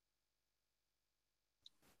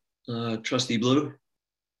 Trustee Blue?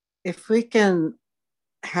 If we can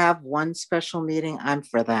have one special meeting, I'm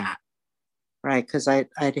for that, right? Because I'd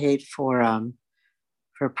hate for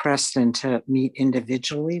Preston to meet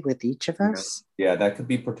individually with each of us. Yeah, that could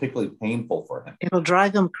be particularly painful for him. It'll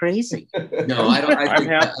drive him crazy. No, I don't.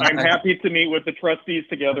 I'm happy to meet with the trustees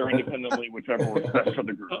together independently, whichever works best for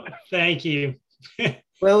the group. Thank you.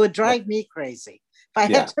 Well, it would drive me crazy if I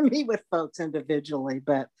had to meet with folks individually,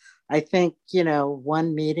 but I think,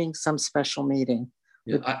 one meeting, some special meting.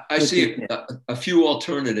 I see a few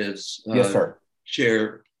alternatives. Yes, sir.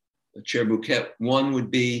 Chair Bouquet. One would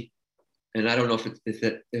be, and I don't know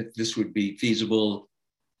if this would be feasible,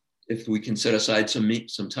 if we can set aside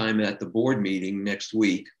some time at the board meeting next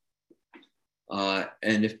week,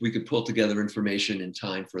 and if we could pull together information in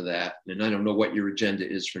time for that. And I don't know what your agenda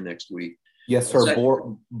is for next week. Yes, sir.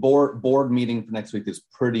 Board meeting for next week is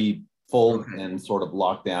pretty full and sort of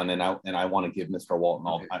locked down, and I want to give Mr. Walton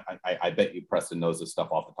all. I bet you Preston knows this stuff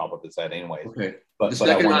off the top of his head, anyway. Okay. But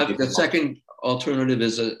the second alternative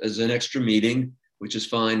is an extra meeting, which is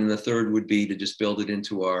fine, and the third would be to just build it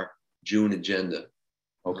into our June agenda.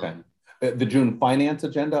 Okay. The June finance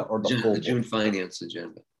agenda or the June finance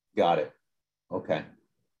agenda? Got it. Okay.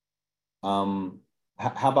 How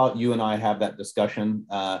about you and I have that discussion?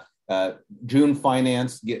 June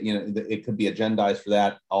finance, it could be agendized for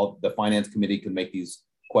that. The finance committee can make these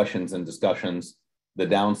questions and discussions. The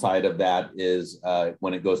downside of that is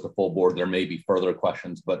when it goes to full board, there may be further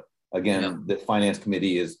questions, but again, the finance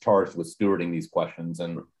committee is charged with stewarding these questions.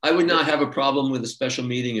 And I would not have a problem with a special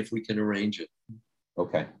meeting if we can arrange it.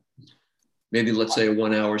 Okay. Maybe let's say a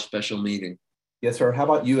 1 hour special meeting. Yes, sir. How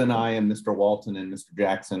about you and I and Mr. Walton and Mr.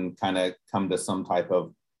 Jackson kind of come to some type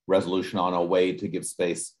of resolution on a way to give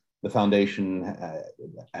space? The foundation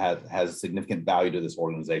has significant value to this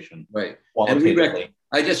organization. Right. And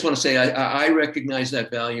I just want to say, I recognize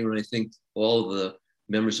that value, and I think all of the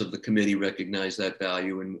members of the committee recognize that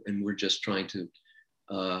value, and we're just trying to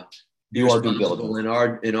be responsible in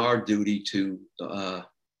our duty to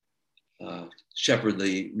shepherd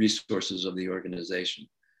the resources of the organization.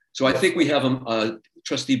 So I think we have a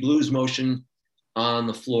Trustee Blue's motion on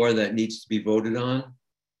the floor that needs to be voted on.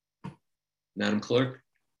 Madam Clerk.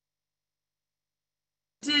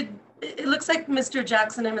 It looks like Mr.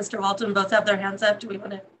 Jackson and Mr. Walton both have their hands up. Do we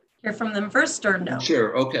want to hear from them first or no?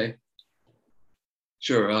 Sure, okay.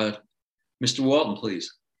 Sure, Mr. Walton,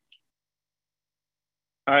 please.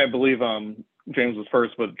 I believe James was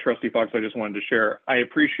first, but Trustee Fox, I just wanted to share. I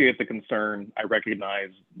appreciate the concern. I recognize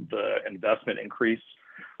the investment increase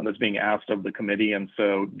that's being asked of the committee. And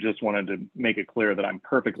so just wanted to make it clear that I'm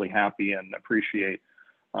perfectly happy and appreciate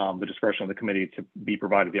the discretion of the committee to be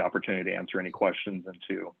provided the opportunity to answer any questions and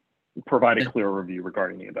to provide a clear review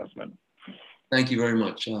regarding the investment. Thank you very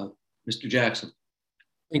much. Mr. Jackson.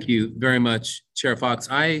 Thank you very much, Chair Fox.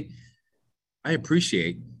 I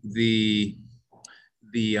appreciate the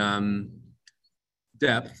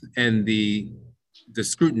depth and the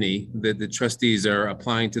scrutiny that the trustees are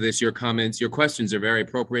applying to this. Your comments, your questions are very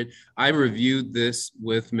appropriate. I reviewed this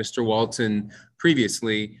with Mr. Walton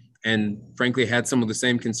previously and frankly had some of the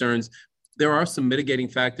same concerns. There are some mitigating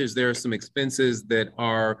factors. There are some expenses that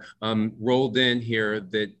are rolled in here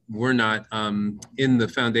that were not in the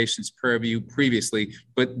foundation's purview previously.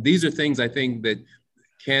 But these are things I think that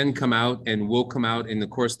can come out and will come out in the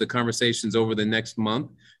course of the conversations over the next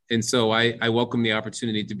month. And so I welcome the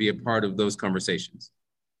opportunity to be a part of those conversations.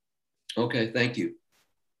 Okay, thank you.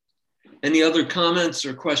 Any other comments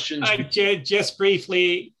or questions? Just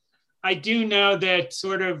briefly, I do know that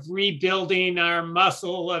sort of rebuilding our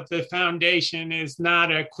muscle of the foundation is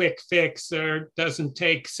not a quick fix or doesn't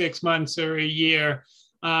take 6 months or a year.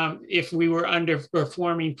 If we were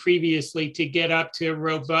underperforming previously, to get up to a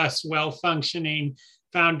robust, well-functioning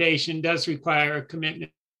foundation does require a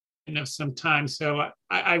commitment of some time. So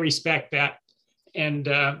I respect that. And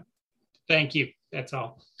thank you. That's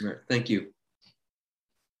all. All right, thank you.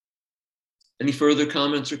 Any further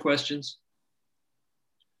comments or questions?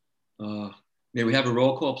 May we have a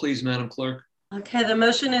roll call, please, Madam Clerk? Okay, the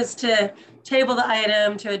motion is to table the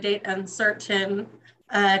item to a date uncertain.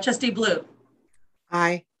 Trustee Blue.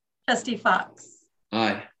 Aye. Trustee Fox.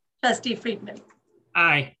 Aye. Trustee Friedman.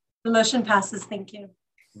 Aye. The motion passes. Thank you.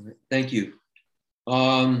 All right, thank you.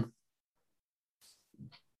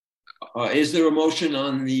 Is there a motion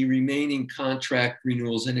on the remaining contract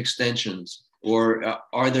renewals and extensions, or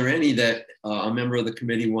are there any that a member of the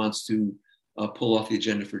committee wants to pull off the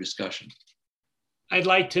agenda for discussion? I'd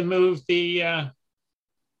like to move the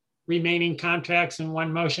remaining contracts in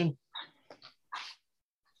one motion.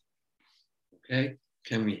 Okay,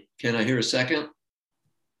 can I hear a second?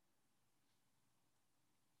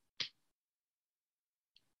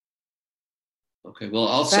 Okay, well,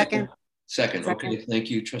 I'll second. Second. Okay, thank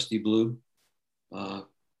you, Trustee Blue.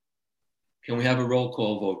 Can we have a roll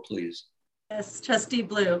call vote, please? Yes, Trustee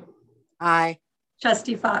Blue. Aye.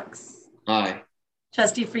 Trustee Fox. Aye.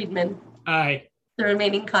 Trustee Friedman. Aye. The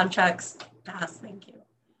remaining contracts pass. Thank you.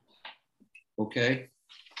 Okay.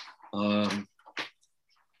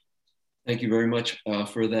 Thank you very much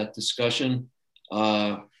for that discussion. We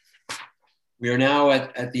are now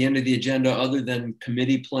at the end of the agenda, other than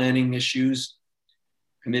committee planning issues,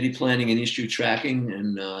 committee planning and issue tracking,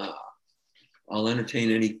 and I'll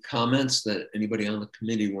entertain any comments that anybody on the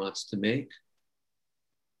committee wants to make.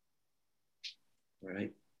 All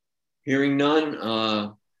right. Hearing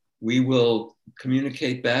none, we will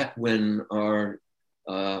communicate back when our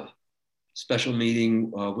special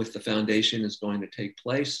meeting with the foundation is going to take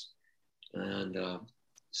place. And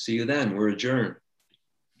see you then. We're adjourned.